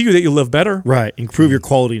guarantee you that you'll live better. Right. Improve your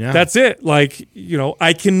quality now. That's it. Like,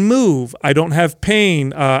 I can move. I don't have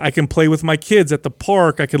pain. I can play with my kids at the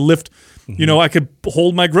park. I could lift, I could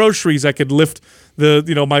hold my groceries. I could lift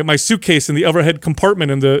my suitcase in the overhead compartment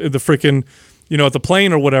in the freaking, at the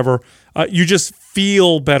plane or whatever. You just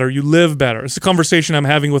feel better. You live better. It's a conversation I'm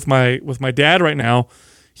having with my dad right now.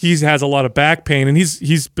 He has a lot of back pain, and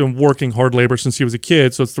he's been working hard labor since he was a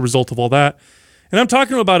kid, so it's the result of all that. And I'm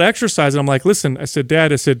talking about exercise, and I'm like, listen, I said,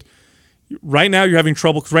 Dad, right now you're having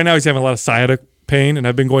trouble, because right now he's having a lot of sciatic pain, and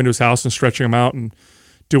I've been going to his house and stretching him out and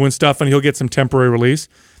doing stuff, and he'll get some temporary relief.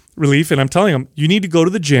 And I'm telling him, you need to go to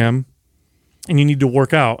the gym, and you need to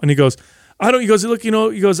work out. And he goes, he goes, look,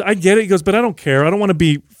 I get it. He goes, but I don't care. I don't want to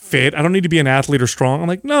be fit. I don't need to be an athlete or strong. I'm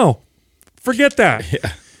like, no, forget that.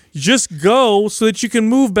 Yeah. Just go so that you can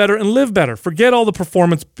move better and live better. Forget all the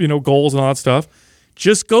performance, goals and all that stuff.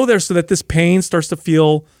 Just go there so that this pain starts to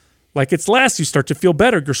feel like it's less. You start to feel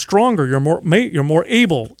better. You're stronger. You're more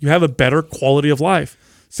able. You have a better quality of life.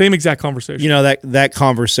 Same exact conversation. That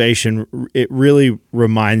conversation, it really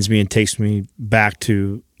reminds me and takes me back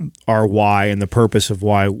to our why and the purpose of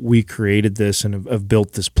why we created this and have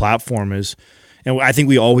built this platform is, and I think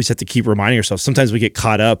we always have to keep reminding ourselves. Sometimes we get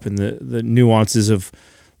caught up in the nuances of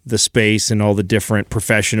the space and all the different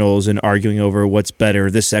professionals and arguing over what's better,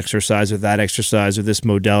 this exercise or that exercise or this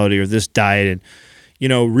modality or this diet. And,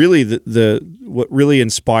 really what really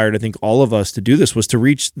inspired, I think, all of us to do this was to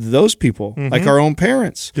reach those people, like our own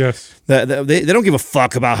parents. Yes. They don't give a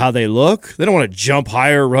fuck about how they look. They don't want to jump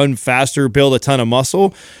higher, run faster, build a ton of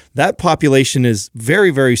muscle. That population is very,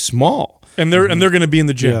 very small. And they're going to be in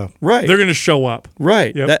the gym. Yeah. Right. They're going to show up.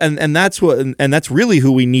 Right. Yep. And that's really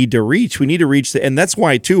who we need to reach. We need to reach and that's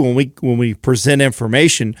why too when we present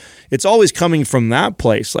information, it's always coming from that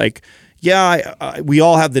place. Like, we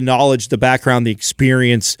all have the knowledge, the background, the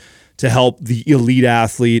experience to help the elite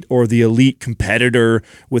athlete or the elite competitor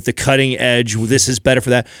with the cutting edge. This is better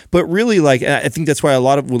for that. But really, like, I think that's why a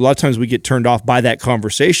lot of times we get turned off by that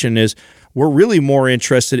conversation is we're really more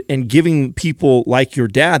interested in giving people like your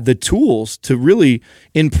dad the tools to really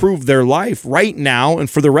improve their life right now and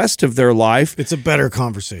for the rest of their life. It's a better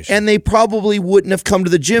conversation. And they probably wouldn't have come to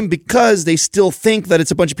the gym because they still think that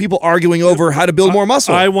it's a bunch of people arguing over how to build more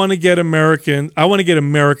muscle. I want to get America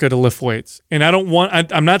to lift weights. And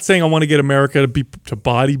I'm not saying I want to get America to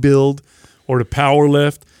bodybuild or to power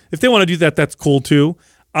lift. If they want to do that, that's cool too.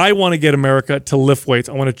 I want to get America to lift weights.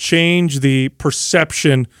 I want to change the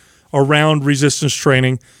perception around resistance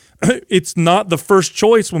training. It's not the first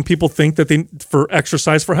choice when people think that for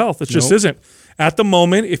exercise for health. It just isn't. At the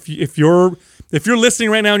moment, if you're listening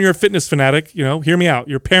right now and you're a fitness fanatic, hear me out.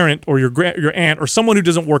 Your parent or your aunt or someone who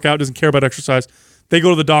doesn't work out, doesn't care about exercise, they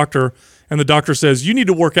go to the doctor and the doctor says, you need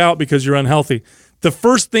to work out because you're unhealthy. The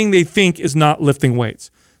first thing they think is not lifting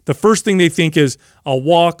weights. The first thing they think is, I'll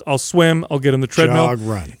walk, I'll swim, I'll get on the treadmill. Jog,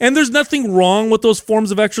 run. And there's nothing wrong with those forms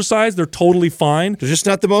of exercise. They're totally fine. They're just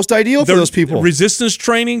not the most ideal for those people. Resistance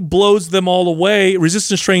training blows them all away.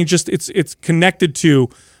 Resistance training it's connected to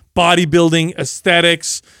bodybuilding,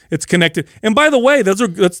 aesthetics. It's connected. And by the way,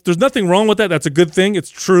 there's nothing wrong with that. That's a good thing. It's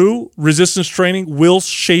true. Resistance training will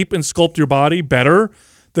shape and sculpt your body better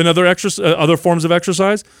than other forms of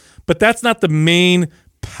exercise. But that's not the main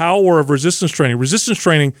power of resistance training. Resistance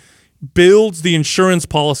training builds the insurance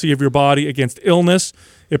policy of your body against illness.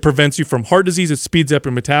 It prevents you from heart disease. It speeds up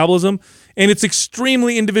your metabolism. And it's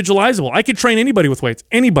extremely individualizable. I could train anybody with weights,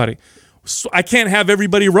 anybody. So I can't have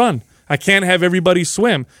everybody run. I can't have everybody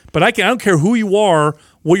swim, but I don't care who you are,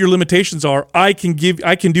 what your limitations are. I can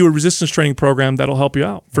do a resistance training program that'll help you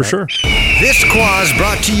out for sure. This Quaz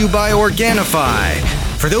brought to you by Organifi.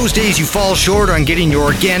 For those days you fall short on getting your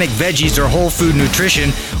organic veggies or whole food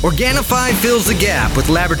nutrition, Organifi fills the gap with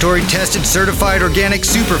laboratory-tested certified organic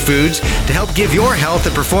superfoods to help give your health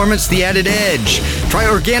and performance the added edge. Try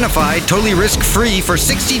Organifi totally risk-free for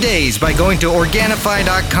 60 days by going to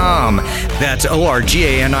Organifi.com. That's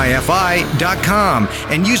ORGANIFI.com.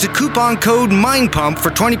 And use the coupon code MINDPUMP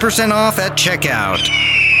for 20% off at checkout.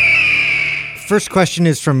 First question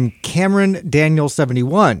is from Cameron Daniel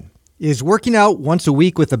 71. Is working out once a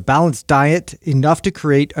week with a balanced diet enough to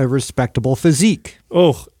create a respectable physique?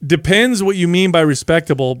 Oh, depends what you mean by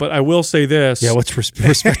respectable, but I will say this. Yeah, what's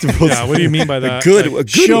respectable? Yeah, what do you mean by that? A good,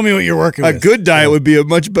 show me what you're working with. A good diet would be a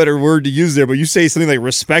much better word to use there, but you say something like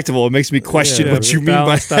respectable, it makes me question what you mean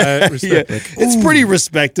by diet. It's pretty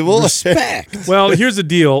respectable. Respect. Well, here's the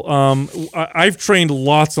deal. I've trained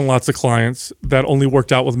lots and lots of clients that only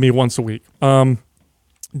worked out with me once a week.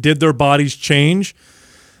 Did their bodies change?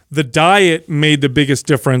 The diet made the biggest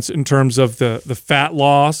difference in terms of the fat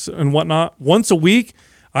loss and whatnot. Once a week,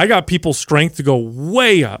 I got people's strength to go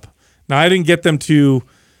way up. Now, I didn't get them to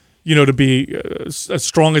be as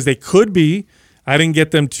strong as they could be. I didn't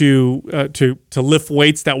get them to lift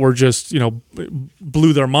weights that were just,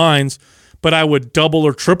 blew their minds. But I would double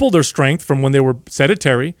or triple their strength from when they were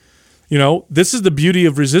sedentary. This is the beauty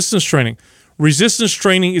of resistance training. Resistance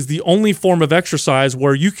training is the only form of exercise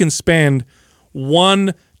where you can spend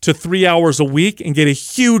 1 to 3 hours a week and get a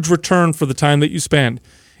huge return for the time that you spend.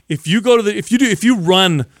 If you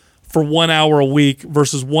run for 1 hour a week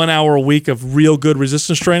versus 1 hour a week of real good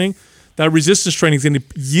resistance training, that resistance training is going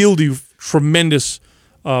to yield you tremendous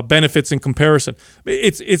benefits in comparison.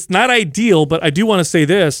 It's not ideal, but I do want to say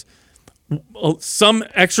this. Some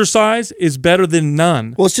exercise is better than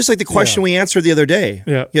none. Well, it's just like the question we answered the other day.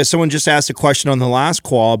 Yeah. Someone just asked a question on the last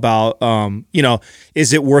call about,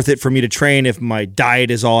 is it worth it for me to train if my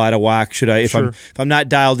diet is all out of whack? Should I, if I'm not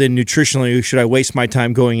dialed in nutritionally, should I waste my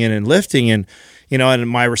time going in and lifting? And and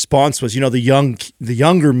my response was, the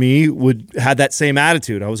younger me had that same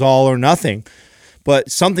attitude. I was all or nothing, but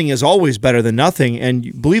something is always better than nothing.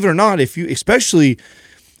 And believe it or not, if you, especially.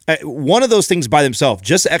 One of those things by themselves,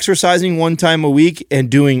 just exercising one time a week and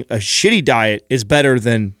doing a shitty diet is better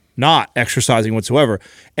than not exercising whatsoever.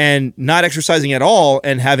 And not exercising at all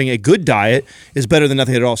and having a good diet is better than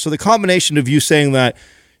nothing at all. So the combination of you saying that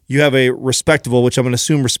you have a respectable, which I'm going to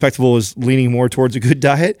assume respectable is leaning more towards a good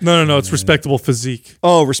diet. No. It's respectable physique.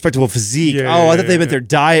 Oh, respectable physique. I thought they meant their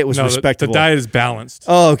diet was respectable. The diet is balanced.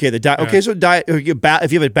 Oh, okay. The diet. Okay, so diet.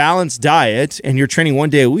 If you have a balanced diet and you're training 1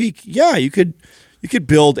 day a week, you could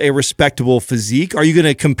build a respectable physique. Are you going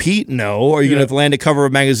to compete? No. Are you going to land a cover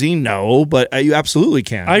of a magazine? No. But you absolutely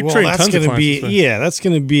can. That's going to be that's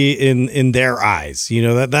going to be in their eyes.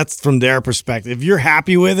 That's from their perspective. If you're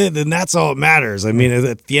happy with it, then that's all that matters. I mean,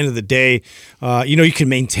 at the end of the day, you can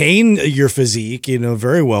maintain your physique,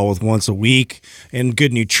 very well with once a week and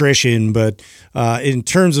good nutrition. But in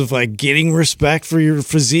terms of like getting respect for your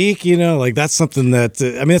physique, that's something that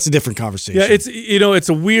that's a different conversation. Yeah, it's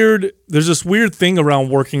a weird. There's this weird thing around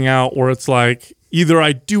working out where it's like either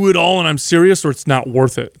I do it all and I'm serious or it's not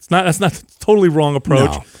worth it. That's not a totally wrong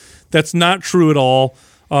approach. No. That's not true at all.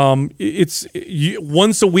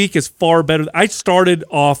 Once a week is far better. I started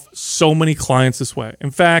off so many clients this way.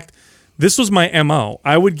 In fact, this was my MO.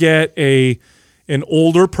 I would get an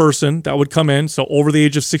older person that would come in, so over the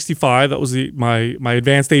age of 65. That was my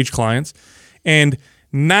advanced age clients, and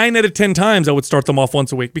 9 out of 10 times I would start them off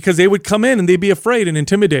once a week because they would come in and they'd be afraid and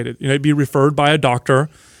intimidated. They'd be referred by a doctor.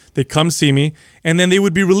 They'd come see me, and then they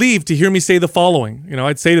would be relieved to hear me say the following.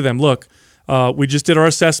 I'd say to them, look, we just did our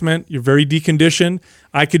assessment. You're very deconditioned.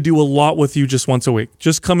 I could do a lot with you just once a week.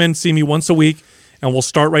 Just come in, see me once a week, and we'll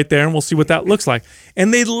start right there, and we'll see what that looks like.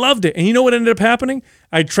 And they loved it. And you know what ended up happening?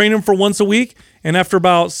 I'd train them for once a week, and after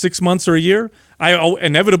about 6 months or a year,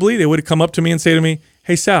 inevitably, they would come up to me and say to me,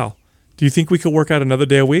 hey, Sal, do you think we could work out another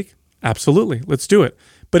day a week? Absolutely. Let's do it.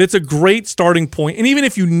 But it's a great starting point. And even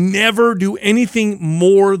if you never do anything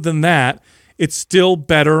more than that, it's still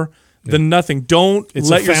better than nothing. Don't It's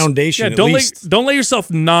let a foundation, at least. Don't let yourself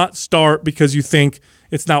not start because you think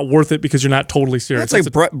it's not worth it because you're not totally serious.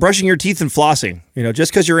 That's like brushing your teeth and flossing.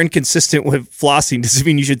 Just because you're inconsistent with flossing doesn't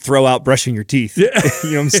mean you should throw out brushing your teeth. Yeah.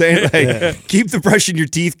 You know what I'm saying? Like, keep the brushing your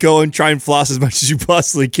teeth going. Try and floss as much as you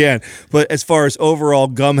possibly can. But as far as overall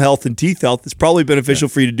gum health and teeth health, it's probably beneficial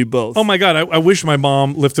for you to do both. Oh my God, I wish my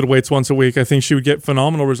mom lifted weights once a week. I think she would get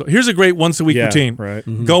phenomenal results. Here's a great once a week routine. Right.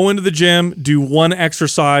 Mm-hmm. Go into the gym, do one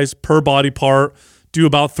exercise per body part, do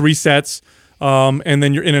about 3 sets. And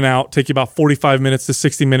then you're in and out. Take you about 45 minutes to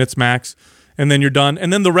 60 minutes max, and then you're done.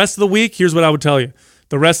 And then the rest of the week, here's what I would tell you.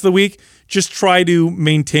 The rest of the week, just try to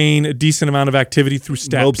maintain a decent amount of activity through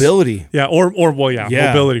steps. Mobility. Yeah,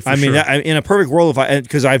 mobility for sure. In a perfect world,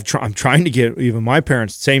 because I'm trying to get even my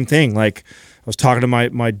parents, same thing. Like I was talking to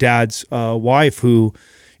my dad's wife who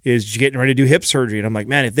is getting ready to do hip surgery, and I'm like,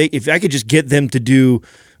 man, if I could just get them to do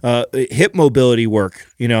hip mobility work,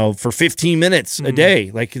 for 15 minutes a day,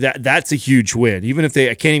 like that's a huge win. Even if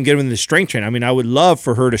I can't even get them into the strength train. I mean, I would love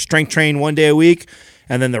for her to strength train one day a week,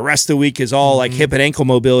 and then the rest of the week is all like hip and ankle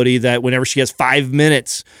mobility, that whenever she has 5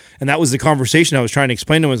 minutes. And that was the conversation I was trying to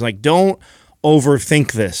explain to them, was like, don't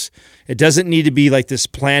overthink this. It doesn't need to be like this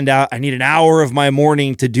planned out, I need an hour of my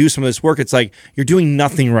morning to do some of this work. It's like, you're doing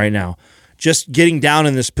nothing right now. Just getting down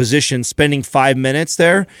in this position, spending 5 minutes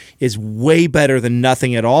there is way better than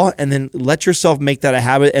nothing at all. And then let yourself make that a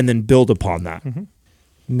habit and then build upon that. Mm-hmm.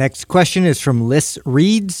 Next question is from Liz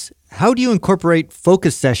Reeds. How do you incorporate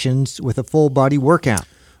focus sessions with a full body workout?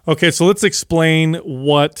 Okay, so let's explain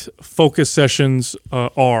what focus sessions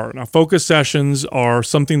are. Now, focus sessions are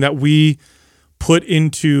something that we put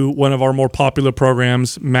into one of our more popular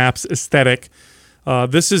programs, MAPS Aesthetic.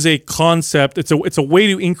 This is a concept. It's a way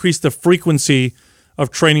to increase the frequency of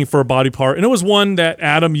training for a body part, and it was one that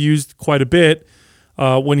Adam used quite a bit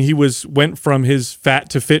when he went from his fat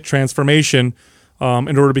to fit transformation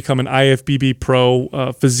in order to become an IFBB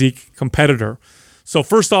Pro physique competitor. So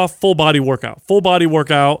first off, full body workout. Full body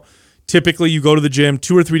workout. Typically, you go to the gym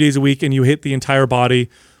 2 or 3 days a week, and you hit the entire body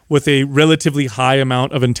with a relatively high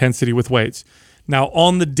amount of intensity with weights. Now,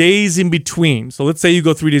 on the days in between, so let's say you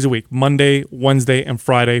go 3 days a week, Monday, Wednesday, and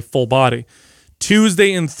Friday, full body.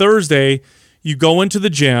 Tuesday and Thursday, you go into the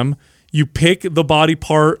gym, you pick the body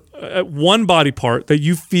part, one body part that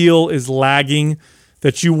you feel is lagging,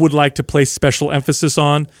 that you would like to place special emphasis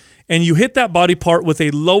on, and you hit that body part with a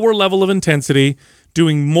lower level of intensity,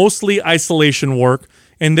 doing mostly isolation work,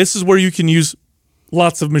 and this is where you can use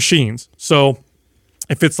lots of machines. So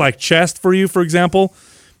if it's like chest for you, for example,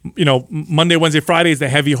 Monday, Wednesday, Friday is the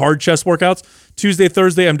heavy, hard chest workouts. Tuesday,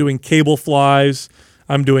 Thursday, I'm doing cable flies.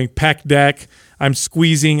 I'm doing pec deck. I'm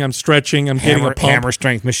squeezing. I'm stretching. I'm getting a pump. Hammer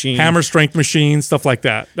strength machine, stuff like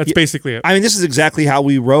that. That's basically it. I mean, this is exactly how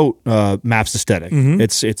we wrote MAPS Aesthetic. Mm-hmm.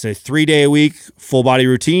 It's a 3 day a week full body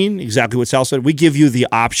routine. Exactly what Sal said. We give you the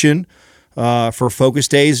option for focus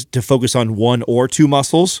days to focus on 1 or 2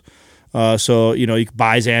 muscles. So you can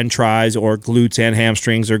bis and tris, or glutes and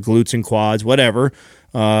hamstrings, or glutes and quads, whatever.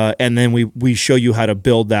 And then we show you how to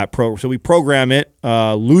build that program. So we program it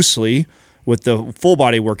loosely with the full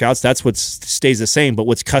body workouts. That's what stays the same. But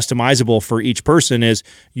what's customizable for each person is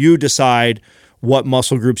you decide what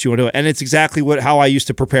muscle groups you want to do. And it's exactly how I used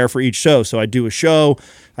to prepare for each show. So I'd do a show,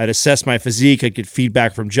 I'd assess my physique, I'd get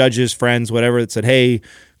feedback from judges, friends, whatever, that said, hey,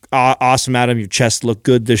 awesome, Adam, your chest looked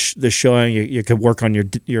good this showing. You could work on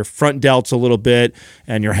your front delts a little bit,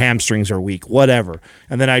 and your hamstrings are weak, whatever.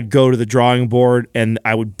 And then I'd go to the drawing board, and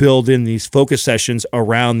I would build in these focus sessions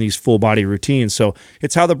around these full body routines. So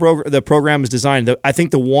it's how the program is designed. I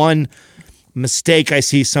think the one mistake I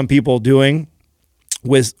see some people doing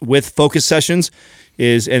with focus sessions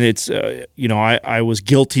is, and it's I was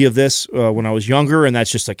guilty of this when I was younger, and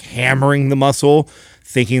that's just like hammering the muscle,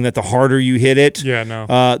 thinking that the harder you hit it,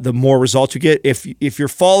 the more results you get. If you're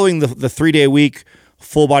following the 3 day a week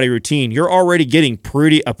full body routine, you're already getting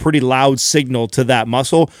a pretty loud signal to that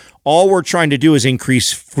muscle. All we're trying to do is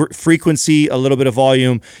increase frequency, a little bit of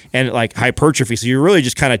volume, and like hypertrophy. So you're really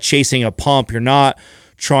just kind of chasing a pump. You're not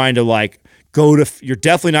trying to you're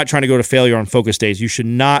definitely not trying to go to failure on focus days. You should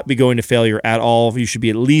not be going to failure at all. You should be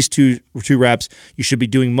at least two reps. You should be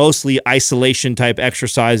doing mostly isolation type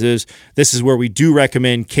exercises. This is where we do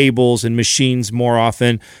recommend cables and machines more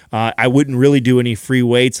often. I wouldn't really do any free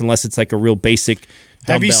weights unless it's like a real basic.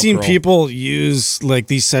 Have you seen people use like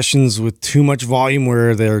these sessions with too much volume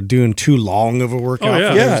where they're doing too long of a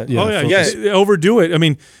workout? They overdo it. I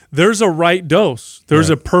mean, there's a right dose. There's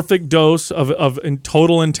a perfect dose of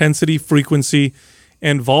total intensity, frequency,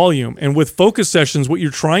 and volume. And with focus sessions, what you're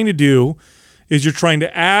trying to do is you're trying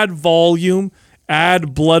to add volume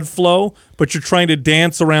add blood flow, but you're trying to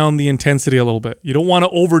dance around the intensity a little bit. You don't want to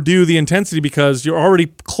overdo the intensity because you're already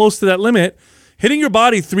close to that limit. Hitting your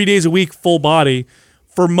body 3 days a week, full body,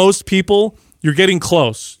 for most people, you're getting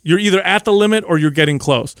close. You're either at the limit or you're getting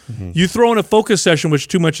close. Mm-hmm. You throw in a focus session with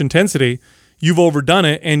too much intensity, you've overdone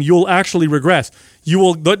it, and you'll actually regress.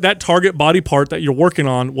 That target body part that you're working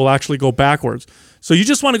on will actually go backwards. So you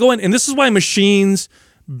just want to go in, and this is why machines,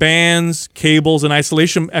 bands, cables, and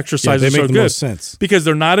isolation exercises they make are the good. most sense. Because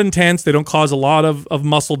they're not intense, they don't cause a lot of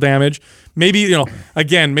muscle damage. Maybe,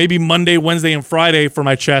 maybe Monday, Wednesday, and Friday for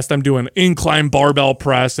my chest, I'm doing incline barbell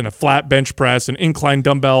press and a flat bench press and incline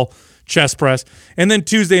dumbbell chest press. And then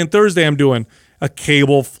Tuesday and Thursday, I'm doing a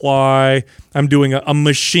cable fly, I'm doing a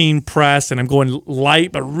machine press, and I'm going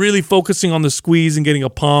light, but really focusing on the squeeze and getting a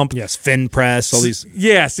pump. Yes, fin press, all these.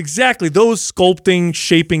 Yes, exactly. Those sculpting,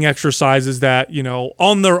 shaping exercises that,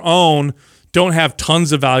 on their own don't have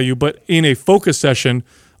tons of value, but in a focus session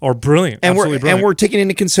are brilliant. And brilliant. we're taking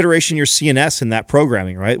into consideration your CNS in that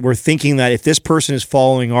programming, right? We're thinking that if this person is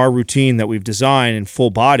following our routine that we've designed in full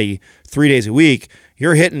body 3 days a week,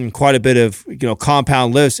 you're hitting quite a bit of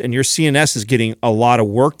compound lifts, and your CNS is getting a lot of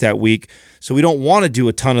work that week. So we don't want to do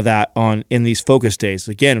a ton of that in these focus days.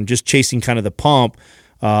 Again, I'm just chasing kind of the pump.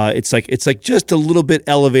 It's like just a little bit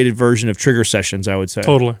elevated version of trigger sessions, I would say.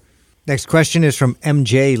 Totally. Next question is from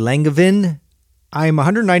MJ Langevin. I'm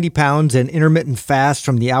 190 pounds and intermittent fast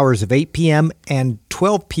from the hours of 8 p.m. and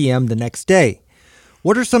 12 p.m. the next day.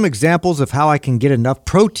 What are some examples of how I can get enough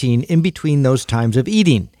protein in between those times of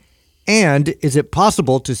eating? And is it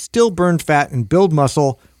possible to still burn fat and build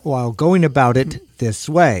muscle while going about it this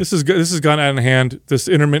way? This has gone out of hand. This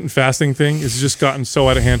intermittent fasting thing has just gotten so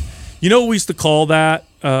out of hand. You know what we used to call that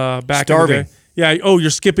back starving. in the day? Yeah. Oh, you're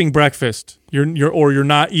skipping breakfast. You're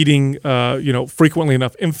not eating frequently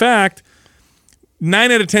enough. In fact,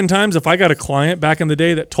 9 out of 10 times, if I got a client back in the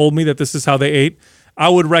day that told me that this is how they ate, I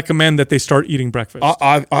would recommend that they start eating breakfast.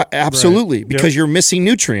 Absolutely, right. Because you're missing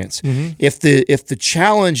nutrients. Mm-hmm. If the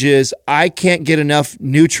challenge is I can't get enough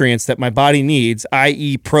nutrients that my body needs,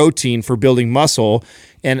 i.e. protein for building muscle,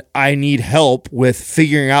 and I need help with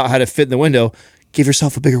figuring out how to fit in the window, give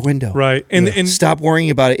yourself a bigger window. Right. And stop worrying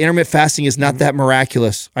about it. Intermittent fasting is not that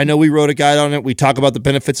miraculous. I know we wrote a guide on it. We talk about the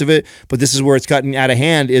benefits of it, but this is where it's gotten out of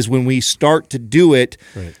hand is when we start to do it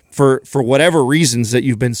for whatever reasons that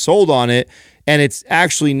you've been sold on it. And it's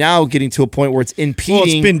actually now getting to a point where it's impeding. Well,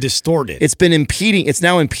 it's been distorted. It's been impeding. It's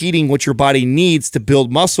now impeding what your body needs to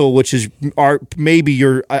build muscle, which is maybe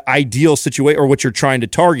your ideal situation or what you're trying to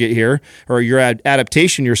target here, or your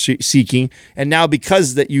adaptation you're seeking. And now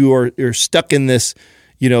because that you're stuck in this,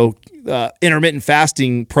 intermittent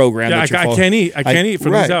fasting program. Yeah, I can't eat. I can't eat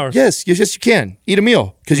for these hours. Yes, you can eat a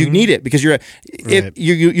meal because you need it because you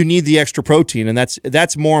need the extra protein, and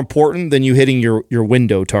that's more important than you hitting your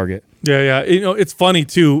window target. Yeah. It's funny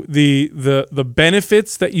too. The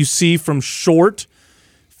benefits that you see from short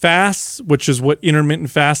fasts, which is what intermittent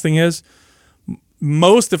fasting is,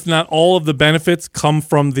 most, if not all, of the benefits come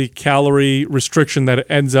from the calorie restriction that it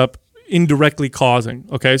ends up indirectly causing.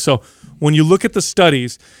 Okay, so when you look at the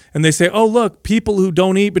studies and they say, oh, look, people who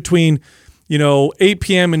don't eat between 8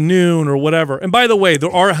 p.m. and noon or whatever. And by the way,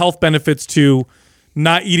 there are health benefits to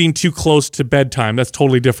not eating too close to bedtime. That's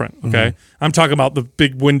totally different. Okay. Mm-hmm. I'm talking about the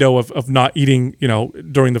big window of not eating,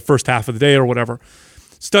 during the first half of the day or whatever.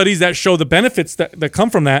 Studies that show the benefits that come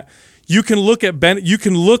from that. You can look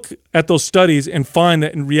at those studies and find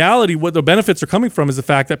that in reality, what the benefits are coming from is the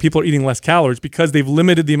fact that people are eating less calories because they've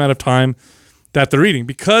limited the amount of time that they're eating.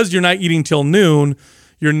 Because you're not eating till noon,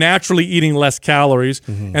 you're naturally eating less calories,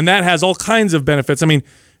 and that has all kinds of benefits. I mean,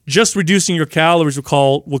 just reducing your calories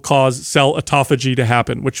will cause cell autophagy to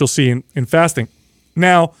happen, which you'll see in fasting.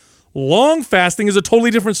 Now, long fasting is a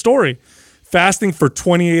totally different story. Fasting for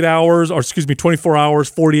 24 hours,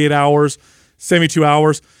 48 hours, 72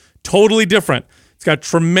 hours, totally different. It's got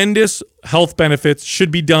tremendous health benefits,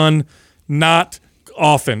 should be done not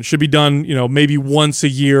often, should be done, maybe once a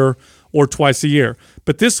year or twice a year.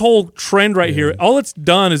 But this whole trend right here, all it's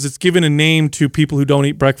done is it's given a name to people who don't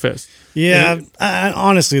eat breakfast. Yeah,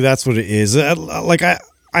 honestly, that's what it is.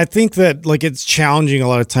 I think that it's challenging a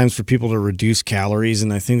lot of times for people to reduce calories,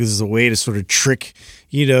 and I think this is a way to sort of trick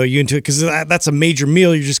you into it, because that's a major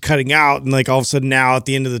meal you're just cutting out, and like all of a sudden now at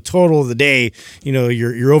the end of the total of the day,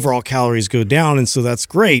 your overall calories go down, and so that's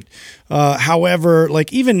great. However,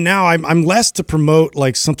 like even now, I'm less to promote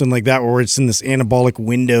like something like that where it's in this anabolic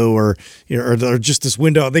window or just this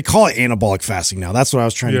window. They call it anabolic fasting now. That's what I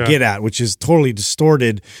was trying to get at, which is totally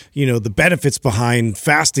distorted. The benefits behind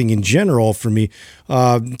fasting in general for me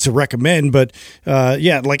to recommend. But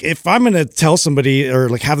like if I'm going to tell somebody or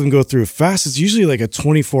like have them go through a fast, it's usually like a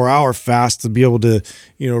 24-hour fast to be able to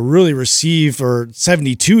really receive, or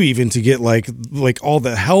 72 even, to get like all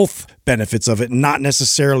the health benefits of it, not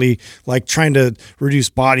necessarily like trying to reduce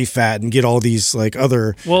body fat and get all these like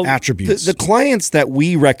other attributes. The clients that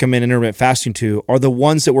we recommend intermittent fasting to are the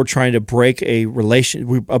ones that we're trying to break a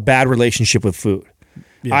bad relationship with food.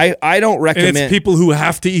 Yeah. I don't recommend. And it's people who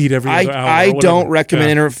have to eat every other hour. I don't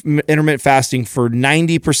recommend intermittent fasting for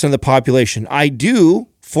 90% of the population. I do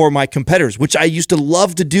for my competitors, which I used to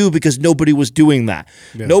love to do because nobody was doing that.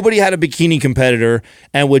 Yeah. Nobody had a bikini competitor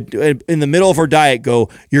and would, in the middle of her diet, go,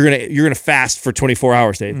 "You're gonna fast for 24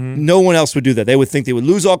 hours, Dave." Mm-hmm. No one else would do that. They would think they would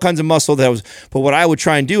lose all kinds of muscle. But what I would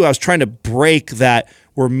try and do, I was trying to break that.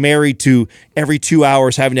 We're married to every 2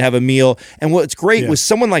 hours having to have a meal. And what's great with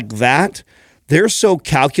someone like that, they're so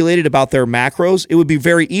calculated about their macros, it would be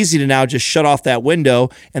very easy to now just shut off that window,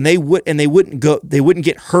 and they wouldn't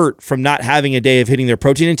get hurt from not having a day of hitting their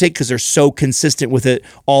protein intake because they're so consistent with it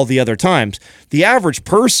all the other times. The average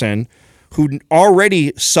person who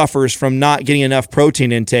already suffers from not getting enough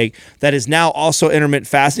protein intake, that is now also intermittent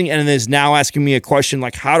fasting and is now asking me a question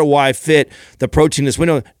like, how do I fit the protein in this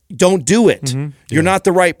window? Don't do it. Mm-hmm. You're not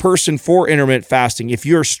the right person for intermittent fasting. If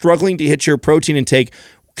you're struggling to hit your protein intake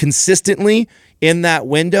consistently in that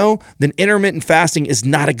window, then intermittent fasting is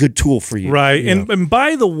not a good tool for you. Right. And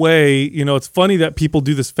by the way, it's funny that people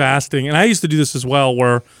do this fasting, and I used to do this as well,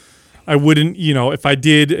 where I wouldn't, if I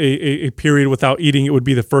did a period without eating, it would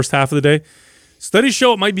be the first half of the day. Studies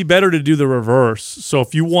show it might be better to do the reverse. So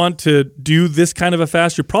if you want to do this kind of a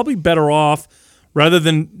fast, you're probably better off, rather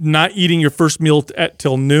than not eating your first meal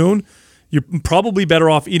till noon, you're probably better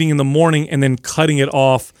off eating in the morning and then cutting it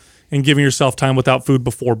off and giving yourself time without food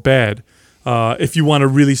before bed, if you want to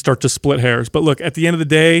really start to split hairs. But look, at the end of the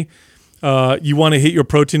day, you want to hit your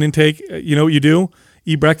protein intake. You know what you do?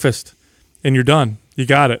 Eat breakfast, and you're done. You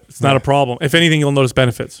got it. It's not a problem. If anything, you'll notice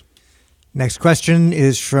benefits. Next question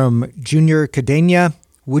is from Junior Cadena.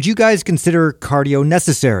 Would you guys consider cardio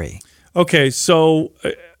necessary? Okay, so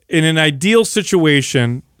in an ideal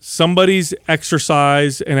situation, somebody's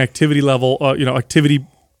exercise and activity level, activity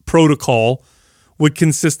protocol would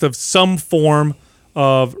consist of some form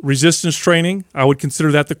of resistance training. I would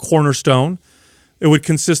consider that the cornerstone. It would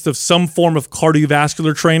consist of some form of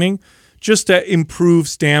cardiovascular training, just to improve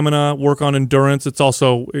stamina, work on endurance. It's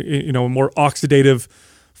also, a more oxidative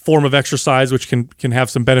form of exercise, which can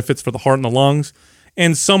have some benefits for the heart and the lungs,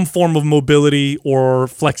 and some form of mobility or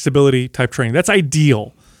flexibility type training. That's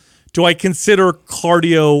ideal. Do I consider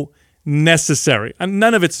cardio necessary?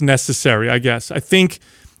 None of it's necessary, I guess. I think,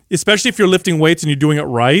 especially if you're lifting weights and you're doing it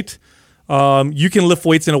right, you can lift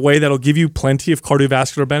weights in a way that'll give you plenty of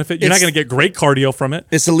cardiovascular benefit. You're not going to get great cardio from it.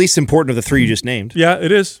 It's the least important of the three you just named. Yeah,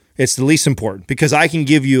 it is. It's the least important because I can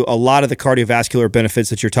give you a lot of the cardiovascular benefits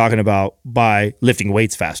that you're talking about by lifting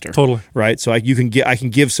weights faster. Totally. Right? So I can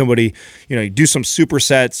give somebody, do some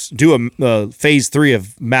supersets, do a phase 3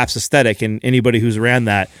 of MAPS Aesthetic, and anybody who's ran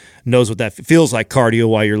that knows what that feels like, cardio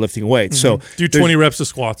while you're lifting weights. Mm-hmm. So do 20 reps of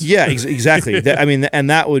squats. Yeah, exactly.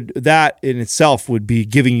 That in itself would be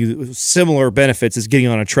giving you similar benefits as getting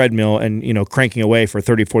on a treadmill and cranking away for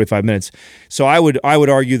 30, 45 minutes. So I would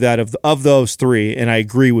argue that of those three, and I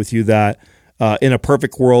agree with you that in a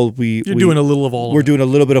perfect world we're doing a little of all. We're doing a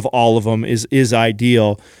little bit of all of them is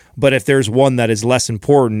ideal. But if there's one that is less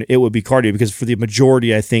important, it would be cardio, because for the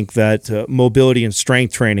majority, I think that mobility and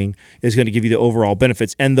strength training is going to give you the overall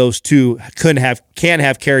benefits, and those two can have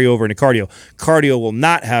carryover into cardio. Cardio will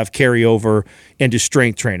not have carryover into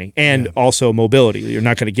strength training and also mobility. You're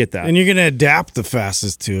not going to get that, and you're going to adapt the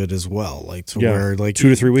fastest to it as well, where 2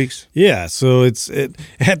 to 3 weeks. Yeah, so it's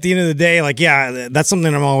at the end of the day, that's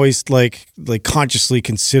something I'm always like consciously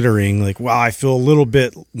considering. Wow, I feel a little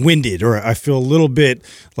bit winded, or I feel a little bit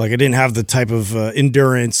Like I didn't have the type of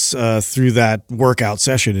endurance through that workout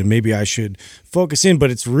session, and maybe I should focus in. But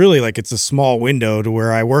it's really like it's a small window to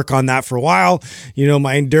where I work on that for a while.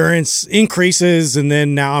 My endurance increases, and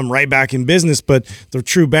then now I'm right back in business. But the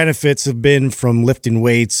true benefits have been from lifting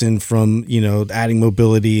weights and from adding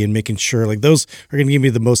mobility and making sure like those are going to give me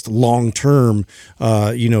the most long term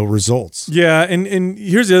results. Yeah, and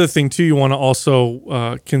here's the other thing too. You want to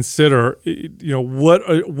also consider.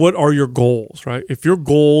 What are your goals, right? If your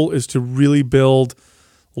goal is to really build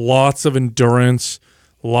lots of endurance,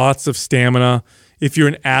 lots of stamina, if you're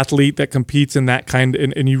an athlete that competes in that kind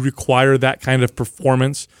and you require that kind of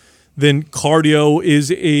performance, then cardio is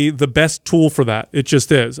the best tool for that. It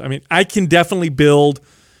just is. I mean, I can definitely build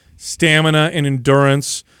stamina and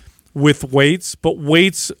endurance with weights, but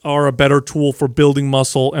weights are a better tool for building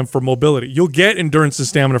muscle and for mobility. You'll get endurance and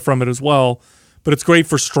stamina from it as well, but it's great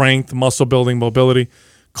for strength, muscle building, mobility.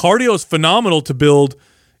 Cardio is phenomenal to build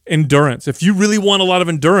endurance. If you really want a lot of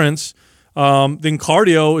endurance, then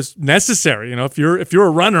cardio is necessary. If you're a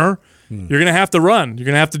runner, you're going to have to run. You're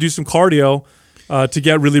going to have to do some cardio to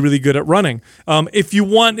get really, really good at running. If you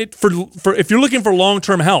want it if you're looking for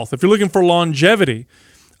long-term health, if you're looking for longevity,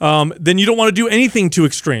 then you don't want to do anything too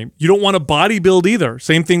extreme. You don't want to bodybuild either.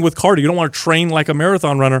 Same thing with cardio. You don't want to train like a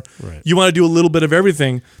marathon runner. Right. You want to do a little bit of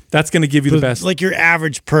everything. That's going to give you the best. Like your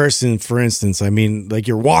average person, for instance, I mean, like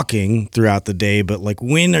you're walking throughout the day, but like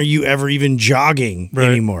when are you ever even jogging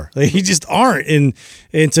anymore? Like you just aren't.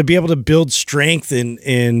 And to be able to build strength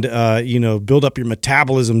and build up your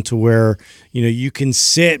metabolism to where, you can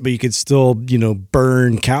sit, but you could still,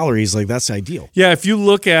 burn calories. Like that's ideal. Yeah. If you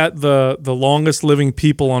look at the longest living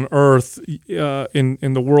people on Earth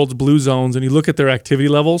in the world's blue zones, and you look at their activity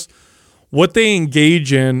levels, what they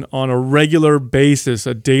engage in on a regular basis,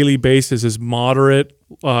 a daily basis, is moderate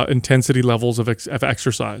intensity levels of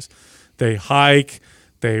exercise. They hike,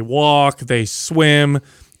 they walk, they swim,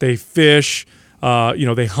 they fish,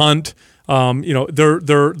 they hunt.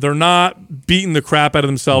 They're not beating the crap out of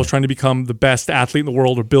themselves trying to become the best athlete in the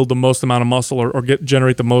world or build the most amount of muscle or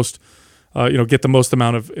generate the most, get the most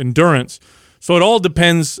amount of endurance. So it all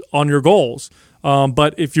depends on your goals.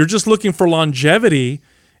 But if you're just looking for longevity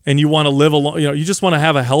and you want to live you just want to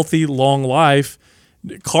have a healthy, long life,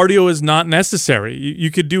 cardio is not necessary. You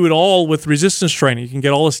could do it all with resistance training. You can get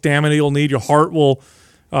all the stamina you'll need. Your heart will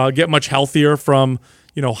get much healthier from,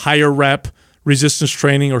 higher rep resistance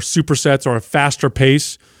training or supersets or a faster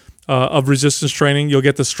pace of resistance training. You'll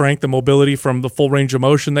get the strength and mobility from the full range of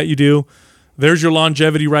motion that you do. There's your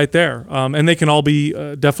longevity right there. And they can all be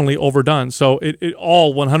definitely overdone. So it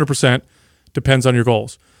all 100% depends on your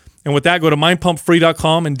goals. And with that, go to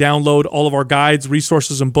mindpumpfree.com and download all of our guides,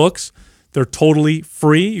 resources, and books. They're totally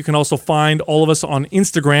free. You can also find all of us on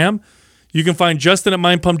Instagram. You can find Justin at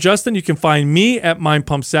Mind Pump Justin. You can find me at Mind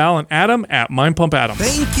Pump Sal and Adam at Mind Pump Adam.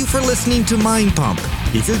 Thank you for listening to Mind Pump.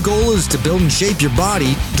 If your goal is to build and shape your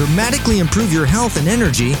body, dramatically improve your health and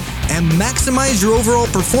energy, and maximize your overall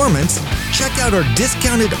performance, check out our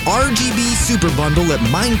discounted RGB Super Bundle at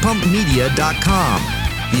mindpumpmedia.com.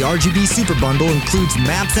 The RGB Super Bundle includes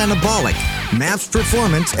MAPS Anabolic, MAPS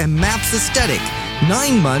Performance, and MAPS Aesthetic.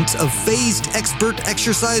 9 months of phased expert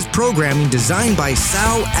exercise programming designed by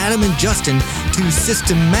Sal, Adam, and Justin to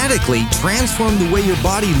systematically transform the way your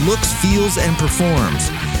body looks, feels, and performs.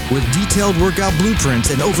 With detailed workout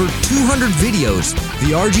blueprints and over 200 videos,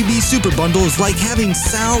 the RGB Super Bundle is like having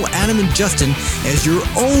Sal, Adam, and Justin as your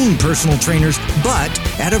own personal trainers, but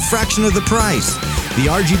at a fraction of the price. The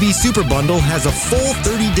RGB Super Bundle has a full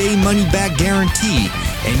 30-day money-back guarantee,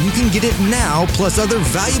 and you can get it now plus other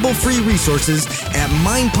valuable free resources at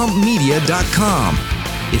mindpumpmedia.com.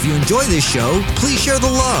 If you enjoy this show, please share the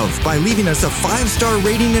love by leaving us a 5-star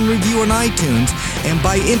rating and review on iTunes and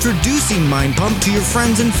by introducing Mind Pump to your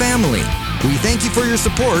friends and family. We thank you for your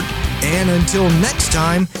support, and until next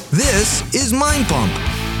time, this is Mind Pump.